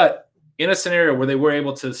 But in a scenario where they were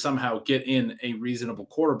able to somehow get in a reasonable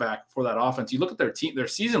quarterback for that offense, you look at their team, their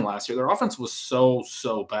season last year, their offense was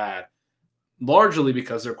so bad, largely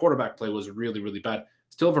because their quarterback play was really, really bad.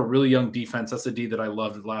 Still have a really young defense. That's the D that I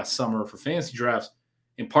loved last summer for fantasy drafts,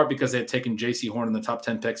 in part because they had taken J.C. Horn in the top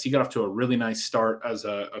 10 picks. He got off to a really nice start as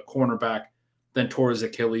a cornerback, then tore his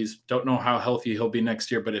Achilles. Don't know how healthy he'll be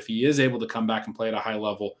next year, but if he is able to come back and play at a high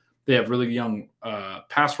level, they have really young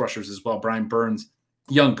pass rushers as well. Brian Burns,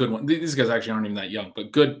 young, good one. These guys actually aren't even that young,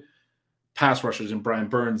 but good pass rushers in Brian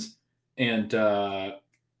Burns and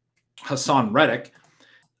Hassan Reddick.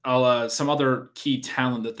 Some other key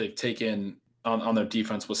talent that they've taken on their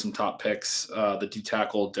defense with some top picks, the D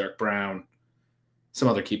tackle, Derek Brown, some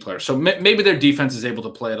other key players. So maybe their defense is able to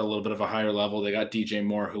play at a little bit of a higher level. They got DJ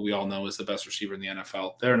Moore, who we all know is the best receiver in the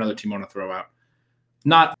NFL. They're another team I want to throw out.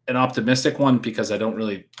 Not an optimistic one because I don't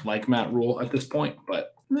really like Matt Rule at this point,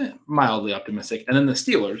 but mildly optimistic. And then the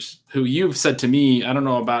Steelers, who you've said to me, I don't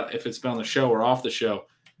know about if it's been on the show or off the show,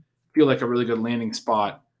 feel like a really good landing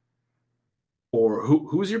spot. Or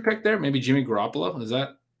who's your pick there? Maybe Jimmy Garoppolo? Is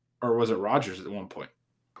that, or was it Rodgers at one point?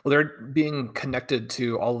 Well, they're being connected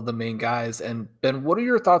to all of the main guys. And Ben, what are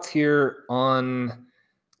your thoughts here on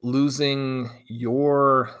losing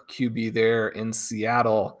your QB there in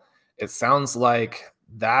Seattle? It sounds like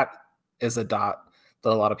that is a dot that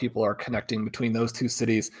a lot of people are connecting between those two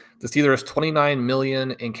cities. The Steelers, $29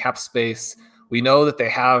 million in cap space. We know that they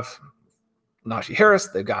have Najee Harris.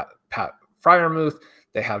 They've got Pat Freiermuth.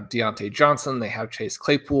 They have Deontay Johnson. They have Chase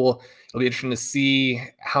Claypool. It'll be interesting to see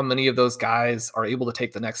how many of those guys are able to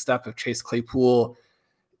take the next step. If Chase Claypool,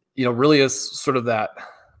 really is sort of that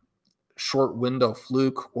short window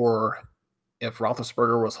fluke, or if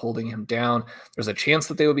Roethlisberger was holding him down, there's a chance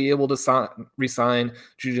that they would be able to re-sign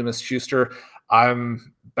Juju Smith-Schuster.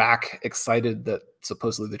 I'm back excited that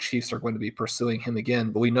supposedly the Chiefs are going to be pursuing him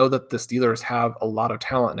again, but we know that the Steelers have a lot of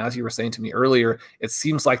talent. And as you were saying to me earlier, it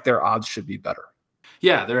seems like their odds should be better.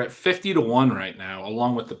 Yeah, they're at 50-1 right now,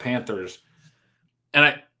 along with the Panthers.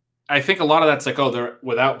 And I think a lot of that's like, they're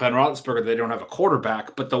without Ben Roethlisberger, they don't have a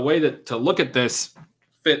quarterback. But the way that to look at this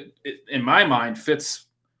in my mind, fits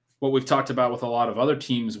what we've talked about with a lot of other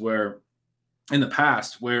teams where in the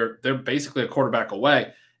past, where they're basically a quarterback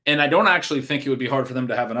away. And I don't actually think it would be hard for them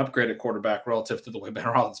to have an upgraded quarterback relative to the way Ben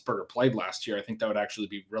Roethlisberger played last year. I think that would actually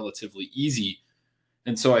be relatively easy.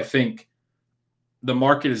 And so I think the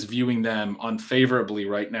market is viewing them unfavorably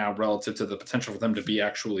right now relative to the potential for them to be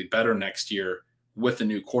actually better next year with a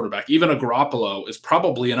new quarterback. Even a Garoppolo is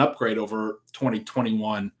probably an upgrade over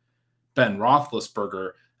 2021 Ben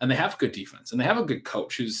Roethlisberger, and they have good defense, and they have a good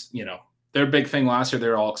coach who's, their big thing last year they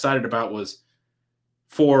were all excited about was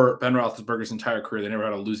for Ben Roethlisberger's entire career, they never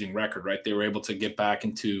had a losing record, right? They were able to get back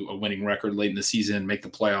into a winning record late in the season, make the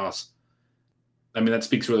playoffs. I mean, that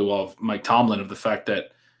speaks really well of Mike Tomlin, of the fact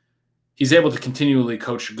that he's able to continually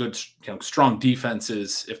coach good, strong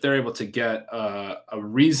defenses. If they're able to get a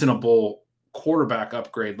reasonable quarterback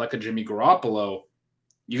upgrade like a Jimmy Garoppolo,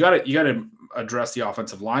 you got to address the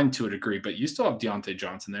offensive line to a degree. But you still have Deontay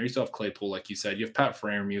Johnson there. You still have Claypool, like you said. You have Pat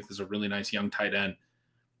Freiermuth as a really nice young tight end.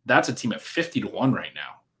 That's a team at 50-1 right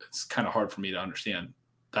now. It's kind of hard for me to understand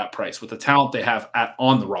that price with the talent they have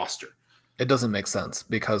on the roster. It doesn't make sense,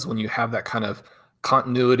 because when you have that kind of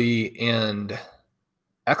continuity and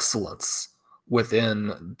excellence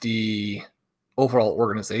within the overall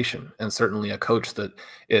organization, and certainly a coach that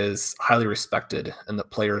is highly respected and that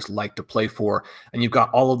players like to play for, and you've got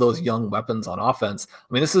all of those young weapons on offense,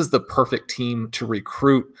 I mean, this is the perfect team to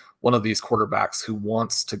recruit one of these quarterbacks who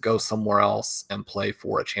wants to go somewhere else and play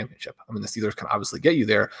for a championship. I mean, the Steelers can obviously get you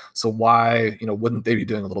there, so why, wouldn't they be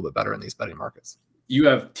doing a little bit better in these betting markets? You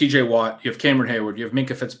have TJ Watt, you have Cameron Hayward, you have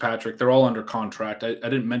Minkah Fitzpatrick. They're all under contract. I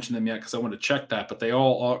didn't mention them yet because I want to check that, but they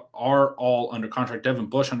all are all under contract. Devin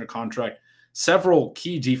Bush under contract. Several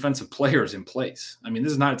key defensive players in place. I mean,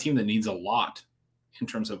 this is not a team that needs a lot in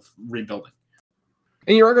terms of rebuilding.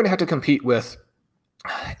 And you are going to have to compete with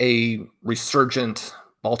a resurgent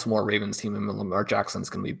Baltimore Ravens team, and Lamar Jackson's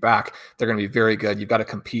going to be back. They're going to be very good. You've got to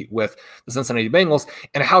compete with the Cincinnati Bengals,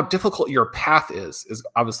 and how difficult your path is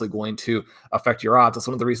obviously going to affect your odds. That's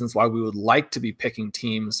one of the reasons why we would like to be picking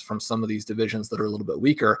teams from some of these divisions that are a little bit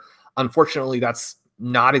weaker. Unfortunately, that's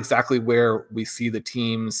not exactly where we see the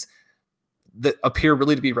teams that appear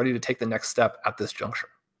really to be ready to take the next step at this juncture.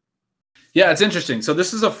 Yeah, it's interesting. So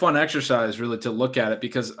this is a fun exercise really to look at it,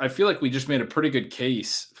 because I feel like we just made a pretty good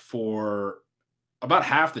case for about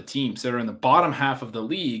half the teams that are in the bottom half of the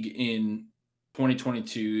league in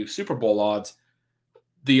 2022 Super Bowl odds.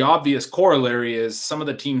 The obvious corollary is some of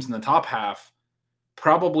the teams in the top half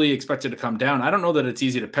probably expected to come down. I don't know that it's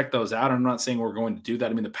easy to pick those out. I'm not saying we're going to do that.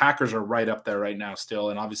 I mean, the Packers are right up there right now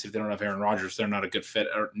still, and obviously if they don't have Aaron Rodgers, they're not a good fit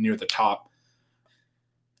or near the top.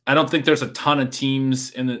 I don't think there's a ton of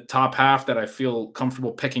teams in the top half that I feel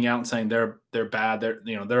comfortable picking out and saying they're bad.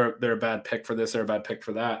 They're a bad pick for this. They're a bad pick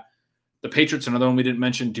for that. The Patriots, another one we didn't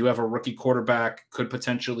mention, do have a rookie quarterback. Could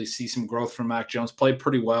potentially see some growth from Mac Jones. Played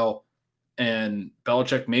pretty well, and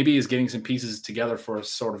Belichick maybe is getting some pieces together for a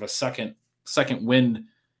sort of a second win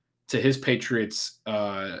to his Patriots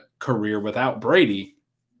career without Brady.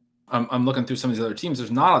 I'm looking through some of these other teams.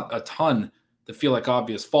 There's not a ton that feel like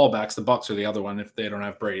obvious fallbacks. The Bucs are the other one. If they don't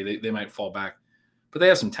have Brady, they might fall back, but they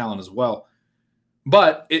have some talent as well.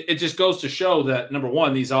 But it just goes to show that, number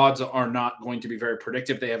one, these odds are not going to be very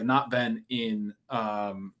predictive. They have not been in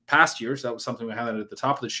past years. That was something we highlighted at the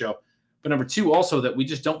top of the show. But number two, also, that we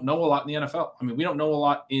just don't know a lot in the NFL. I mean, we don't know a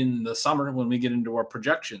lot in the summer when we get into our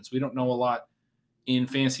projections. We don't know a lot in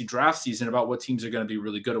fantasy draft season about what teams are going to be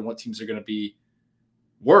really good and what teams are going to be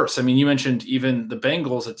worse. I mean, you mentioned even the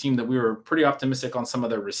Bengals, a team that we were pretty optimistic on some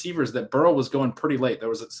of their receivers, that Burrow was going pretty late. There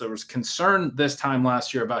was concern this time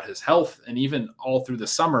last year about his health, and even all through the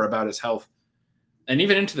summer about his health, and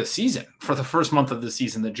even into the season, for the first month of the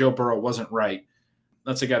season, that Joe Burrow wasn't right.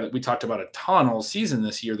 That's a guy that we talked about a ton all season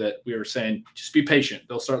this year, that we were saying, just be patient.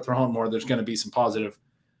 They'll start throwing more. There's going to be some positive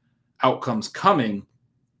outcomes coming.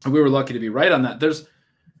 And we were lucky to be right on that. There's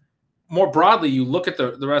more broadly, you look at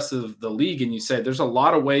the rest of the league and you say there's a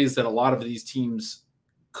lot of ways that a lot of these teams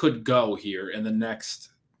could go here in the next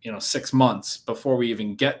 6 months before we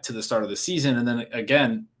even get to the start of the season. And then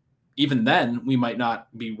again, even then, we might not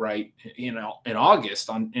be right in August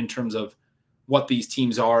in terms of what these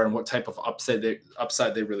teams are and what type of upside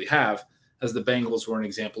they really have, as the Bengals were an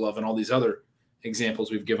example of, and all these other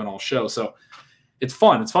examples we've given all show. So it's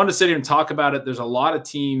fun. It's fun to sit here and talk about it. There's a lot of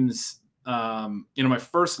teams. My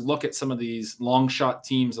first look at some of these long shot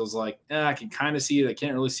teams, I was like, I can kind of see it. I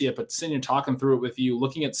can't really see it. But sitting and talking through it with you,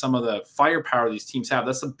 looking at some of the firepower these teams have,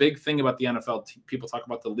 that's the big thing about the NFL. People talk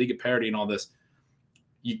about the league of parity and all this.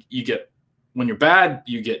 You get, when you're bad,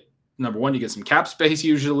 you get, number one, you get some cap space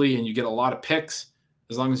usually, and you get a lot of picks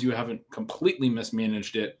as long as you haven't completely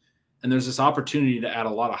mismanaged it. And there's this opportunity to add a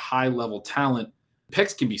lot of high-level talent.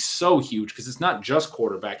 Picks can be so huge because it's not just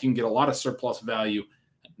quarterback. You can get a lot of surplus value.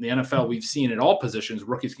 In the NFL, we've seen at all positions,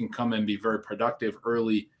 rookies can come in and be very productive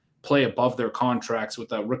early, play above their contracts with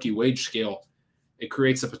that rookie wage scale. It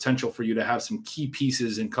creates the potential for you to have some key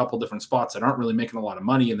pieces in a couple different spots that aren't really making a lot of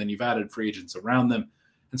money, and then you've added free agents around them.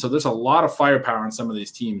 And so there's a lot of firepower in some of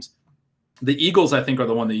these teams. The Eagles, I think, are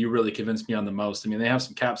the one that you really convinced me on the most. I mean, they have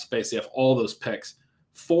some cap space. They have all those picks.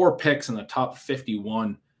 4 picks in the top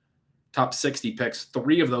 51, top 60 picks,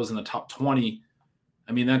 3 of those in the top 20.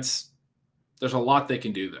 I mean, there's a lot they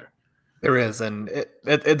can do there. There is, and it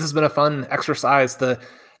has been a fun exercise. The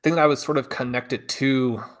thing that I was sort of connected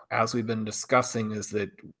to as we've been discussing is that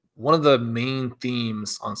one of the main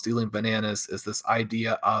themes on Stealing Bananas is this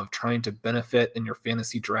idea of trying to benefit in your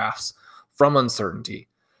fantasy drafts from uncertainty,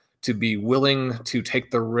 to be willing to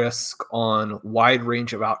take the risk on wide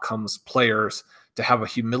range of outcomes players, to have a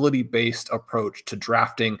humility-based approach to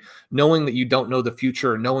drafting, knowing that you don't know the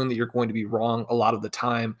future, knowing that you're going to be wrong a lot of the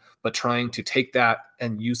time, but trying to take that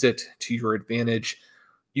and use it to your advantage.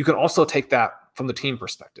 You can also take that from the team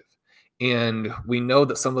perspective. And we know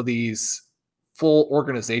that some of these full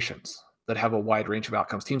organizations that have a wide range of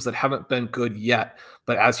outcomes, teams that haven't been good yet,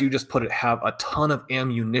 but as you just put it, have a ton of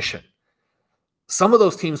ammunition, some of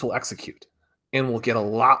those teams will execute and will get a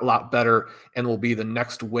lot better and will be the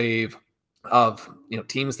next wave of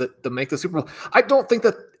teams that make the Super Bowl. I don't think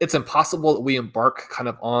that it's impossible that we embark kind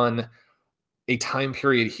of on a time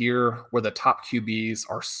period here where the top QBs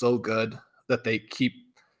are so good that they keep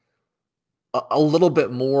a little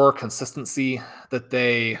bit more consistency, that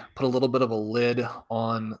they put a little bit of a lid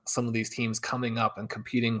on some of these teams coming up and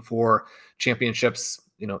competing for championships,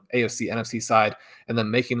 AFC, NFC side, and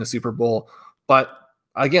then making the Super Bowl. But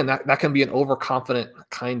again, that can be an overconfident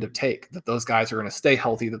kind of take, that those guys are going to stay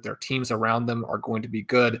healthy, that their teams around them are going to be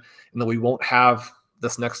good, and that we won't have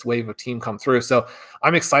this next wave of team come through. So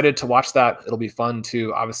I'm excited to watch that. It'll be fun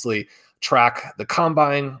to obviously track the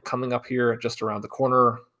combine coming up here just around the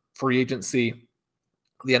corner, free agency,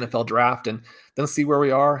 the NFL draft, and then see where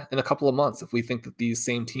we are in a couple of months if we think that these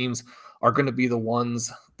same teams are going to be the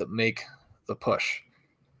ones that make the push.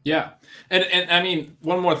 Yeah. And I mean,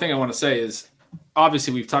 one more thing I want to say is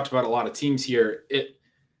obviously we've talked about a lot of teams here.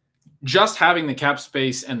 Just having the cap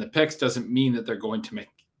space and the picks doesn't mean that they're going to make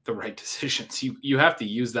the right decisions. You have to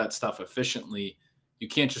use that stuff efficiently. You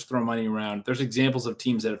can't just throw money around. There's examples of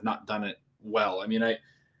teams that have not done it well. I mean, I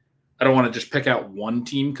don't want to just pick out one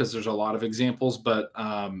team because there's a lot of examples, but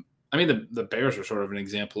I mean, the Bears are sort of an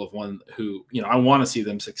example of one who, I want to see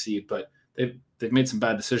them succeed, but they've made some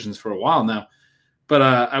bad decisions for a while now. But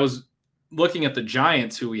I was looking at the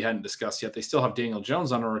Giants, who we hadn't discussed yet. They still have Daniel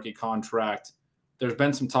Jones on a rookie contract. There's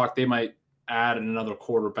been some talk they might add another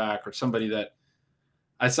quarterback or somebody that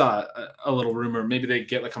I saw a little rumor. Maybe they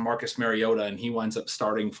get like a Marcus Mariota and he winds up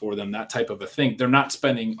starting for them, that type of a thing. They're not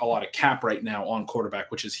spending a lot of cap right now on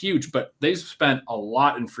quarterback, which is huge, but they've spent a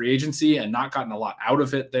lot in free agency and not gotten a lot out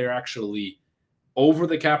of it. They're actually over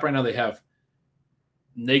the cap right now. They have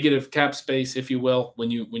negative cap space, if you will,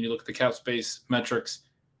 when you look at the cap space metrics,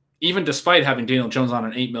 even despite having Daniel Jones on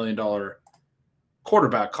an $8 million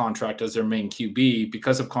quarterback contract as their main QB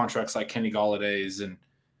because of contracts like Kenny Galladay's and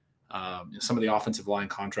some of the offensive line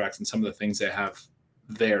contracts and some of the things they have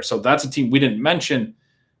there. So that's a team we didn't mention,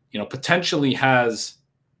 potentially has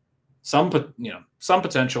some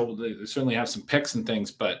potential. They certainly have some picks and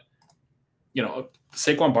things, but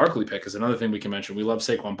Saquon Barkley pick is another thing we can mention. We love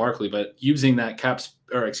Saquon Barkley, but using that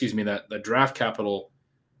that draft capital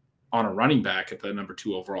on a running back at the number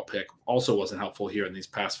 2 overall pick also wasn't helpful here in these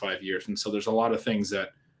past 5 years. And so there's a lot of things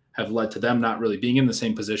that have led to them not really being in the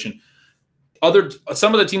same position.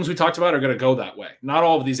 Some of the teams we talked about are going to go that way. Not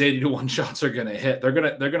all of these 80-1 shots are going to hit. They're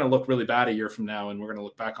going to look really bad a year from now, and we're going to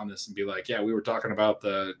look back on this and be like, yeah, we were talking about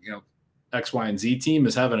the X, Y, and Z team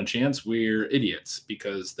is having a chance. We're idiots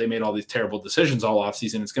because they made all these terrible decisions all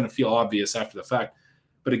offseason. It's going to feel obvious after the fact.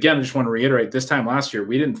 But again, I just want to reiterate, this time last year,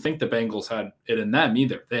 we didn't think the Bengals had it in them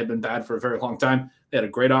either. They had been bad for a very long time. They had a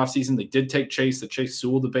great offseason. They did take Chase. The Chase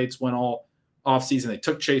Sewell debates went all offseason. They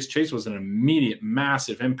took Chase. Chase was an immediate,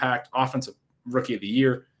 massive impact, offensive rookie of the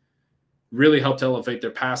year. Really helped elevate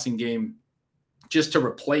their passing game. Just to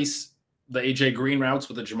replace the A.J. Green routes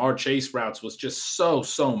with the Jamar Chase routes was just so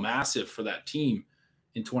massive for that team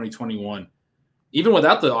in 2021. Even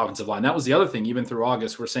without the offensive line, that was the other thing. Even through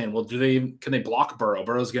August, we're saying, well, can they block Burrow?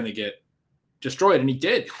 Burrow's going to get destroyed, and he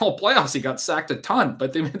did. All playoffs, he got sacked a ton,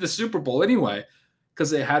 but they made the Super Bowl anyway because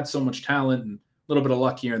they had so much talent and a little bit of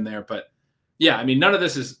luck here and there. But yeah, I mean, none of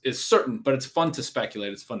this is certain, but it's fun to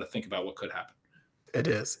speculate. It's fun to think about what could happen. It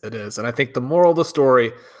is. And I think the moral of the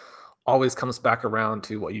story always comes back around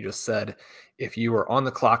to what you just said. If you were on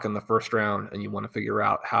the clock in the first round and you want to figure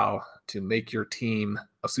out how to make your team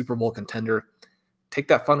a Super Bowl contender, take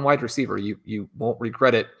that fun wide receiver. You won't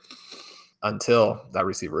regret it until that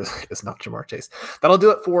receiver is not Jamar Chase. That'll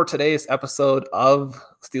do it for today's episode of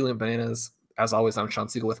Stealing Bananas. As always, I'm Sean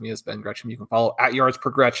Siegel. With me is Ben Gretchen. You can follow at Yards Per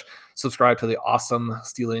Gretch, subscribe to the awesome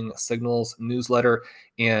Stealing Signals newsletter,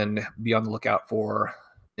 and be on the lookout for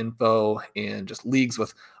info and just leagues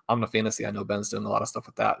with Omna Fantasy. I know Ben's doing a lot of stuff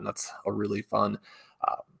with that, and that's a really fun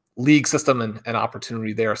league system and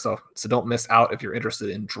opportunity there. So don't miss out if you're interested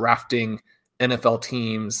in drafting NFL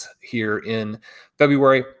teams here in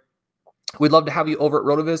February. We'd love to have you over at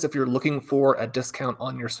RotoViz. If you're looking for a discount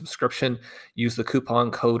on your subscription, use the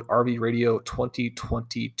coupon code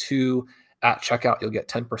RVRadio2022 at checkout. You'll get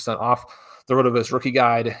 10% off. The RotoViz Rookie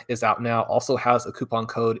Guide is out now. Also has a coupon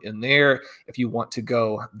code in there if you want to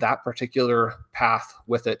go that particular path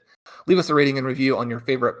with it. Leave us a rating and review on your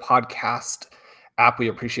favorite podcast app. We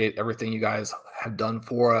appreciate everything you guys have done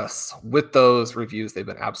for us with those reviews. They've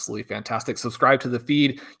been absolutely fantastic. Subscribe to the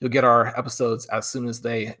feed. You'll get our episodes as soon as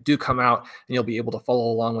they do come out, and you'll be able to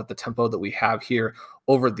follow along with the tempo that we have here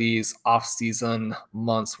over these off-season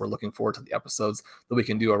months. We're looking forward to the episodes that we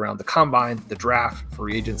can do around the combine, the draft,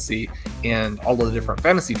 free agency, and all of the different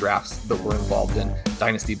fantasy drafts that we're involved in,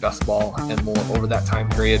 dynasty, best ball, and more over that time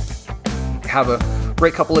period. Have a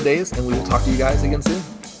great couple of days, and we will talk to you guys again soon.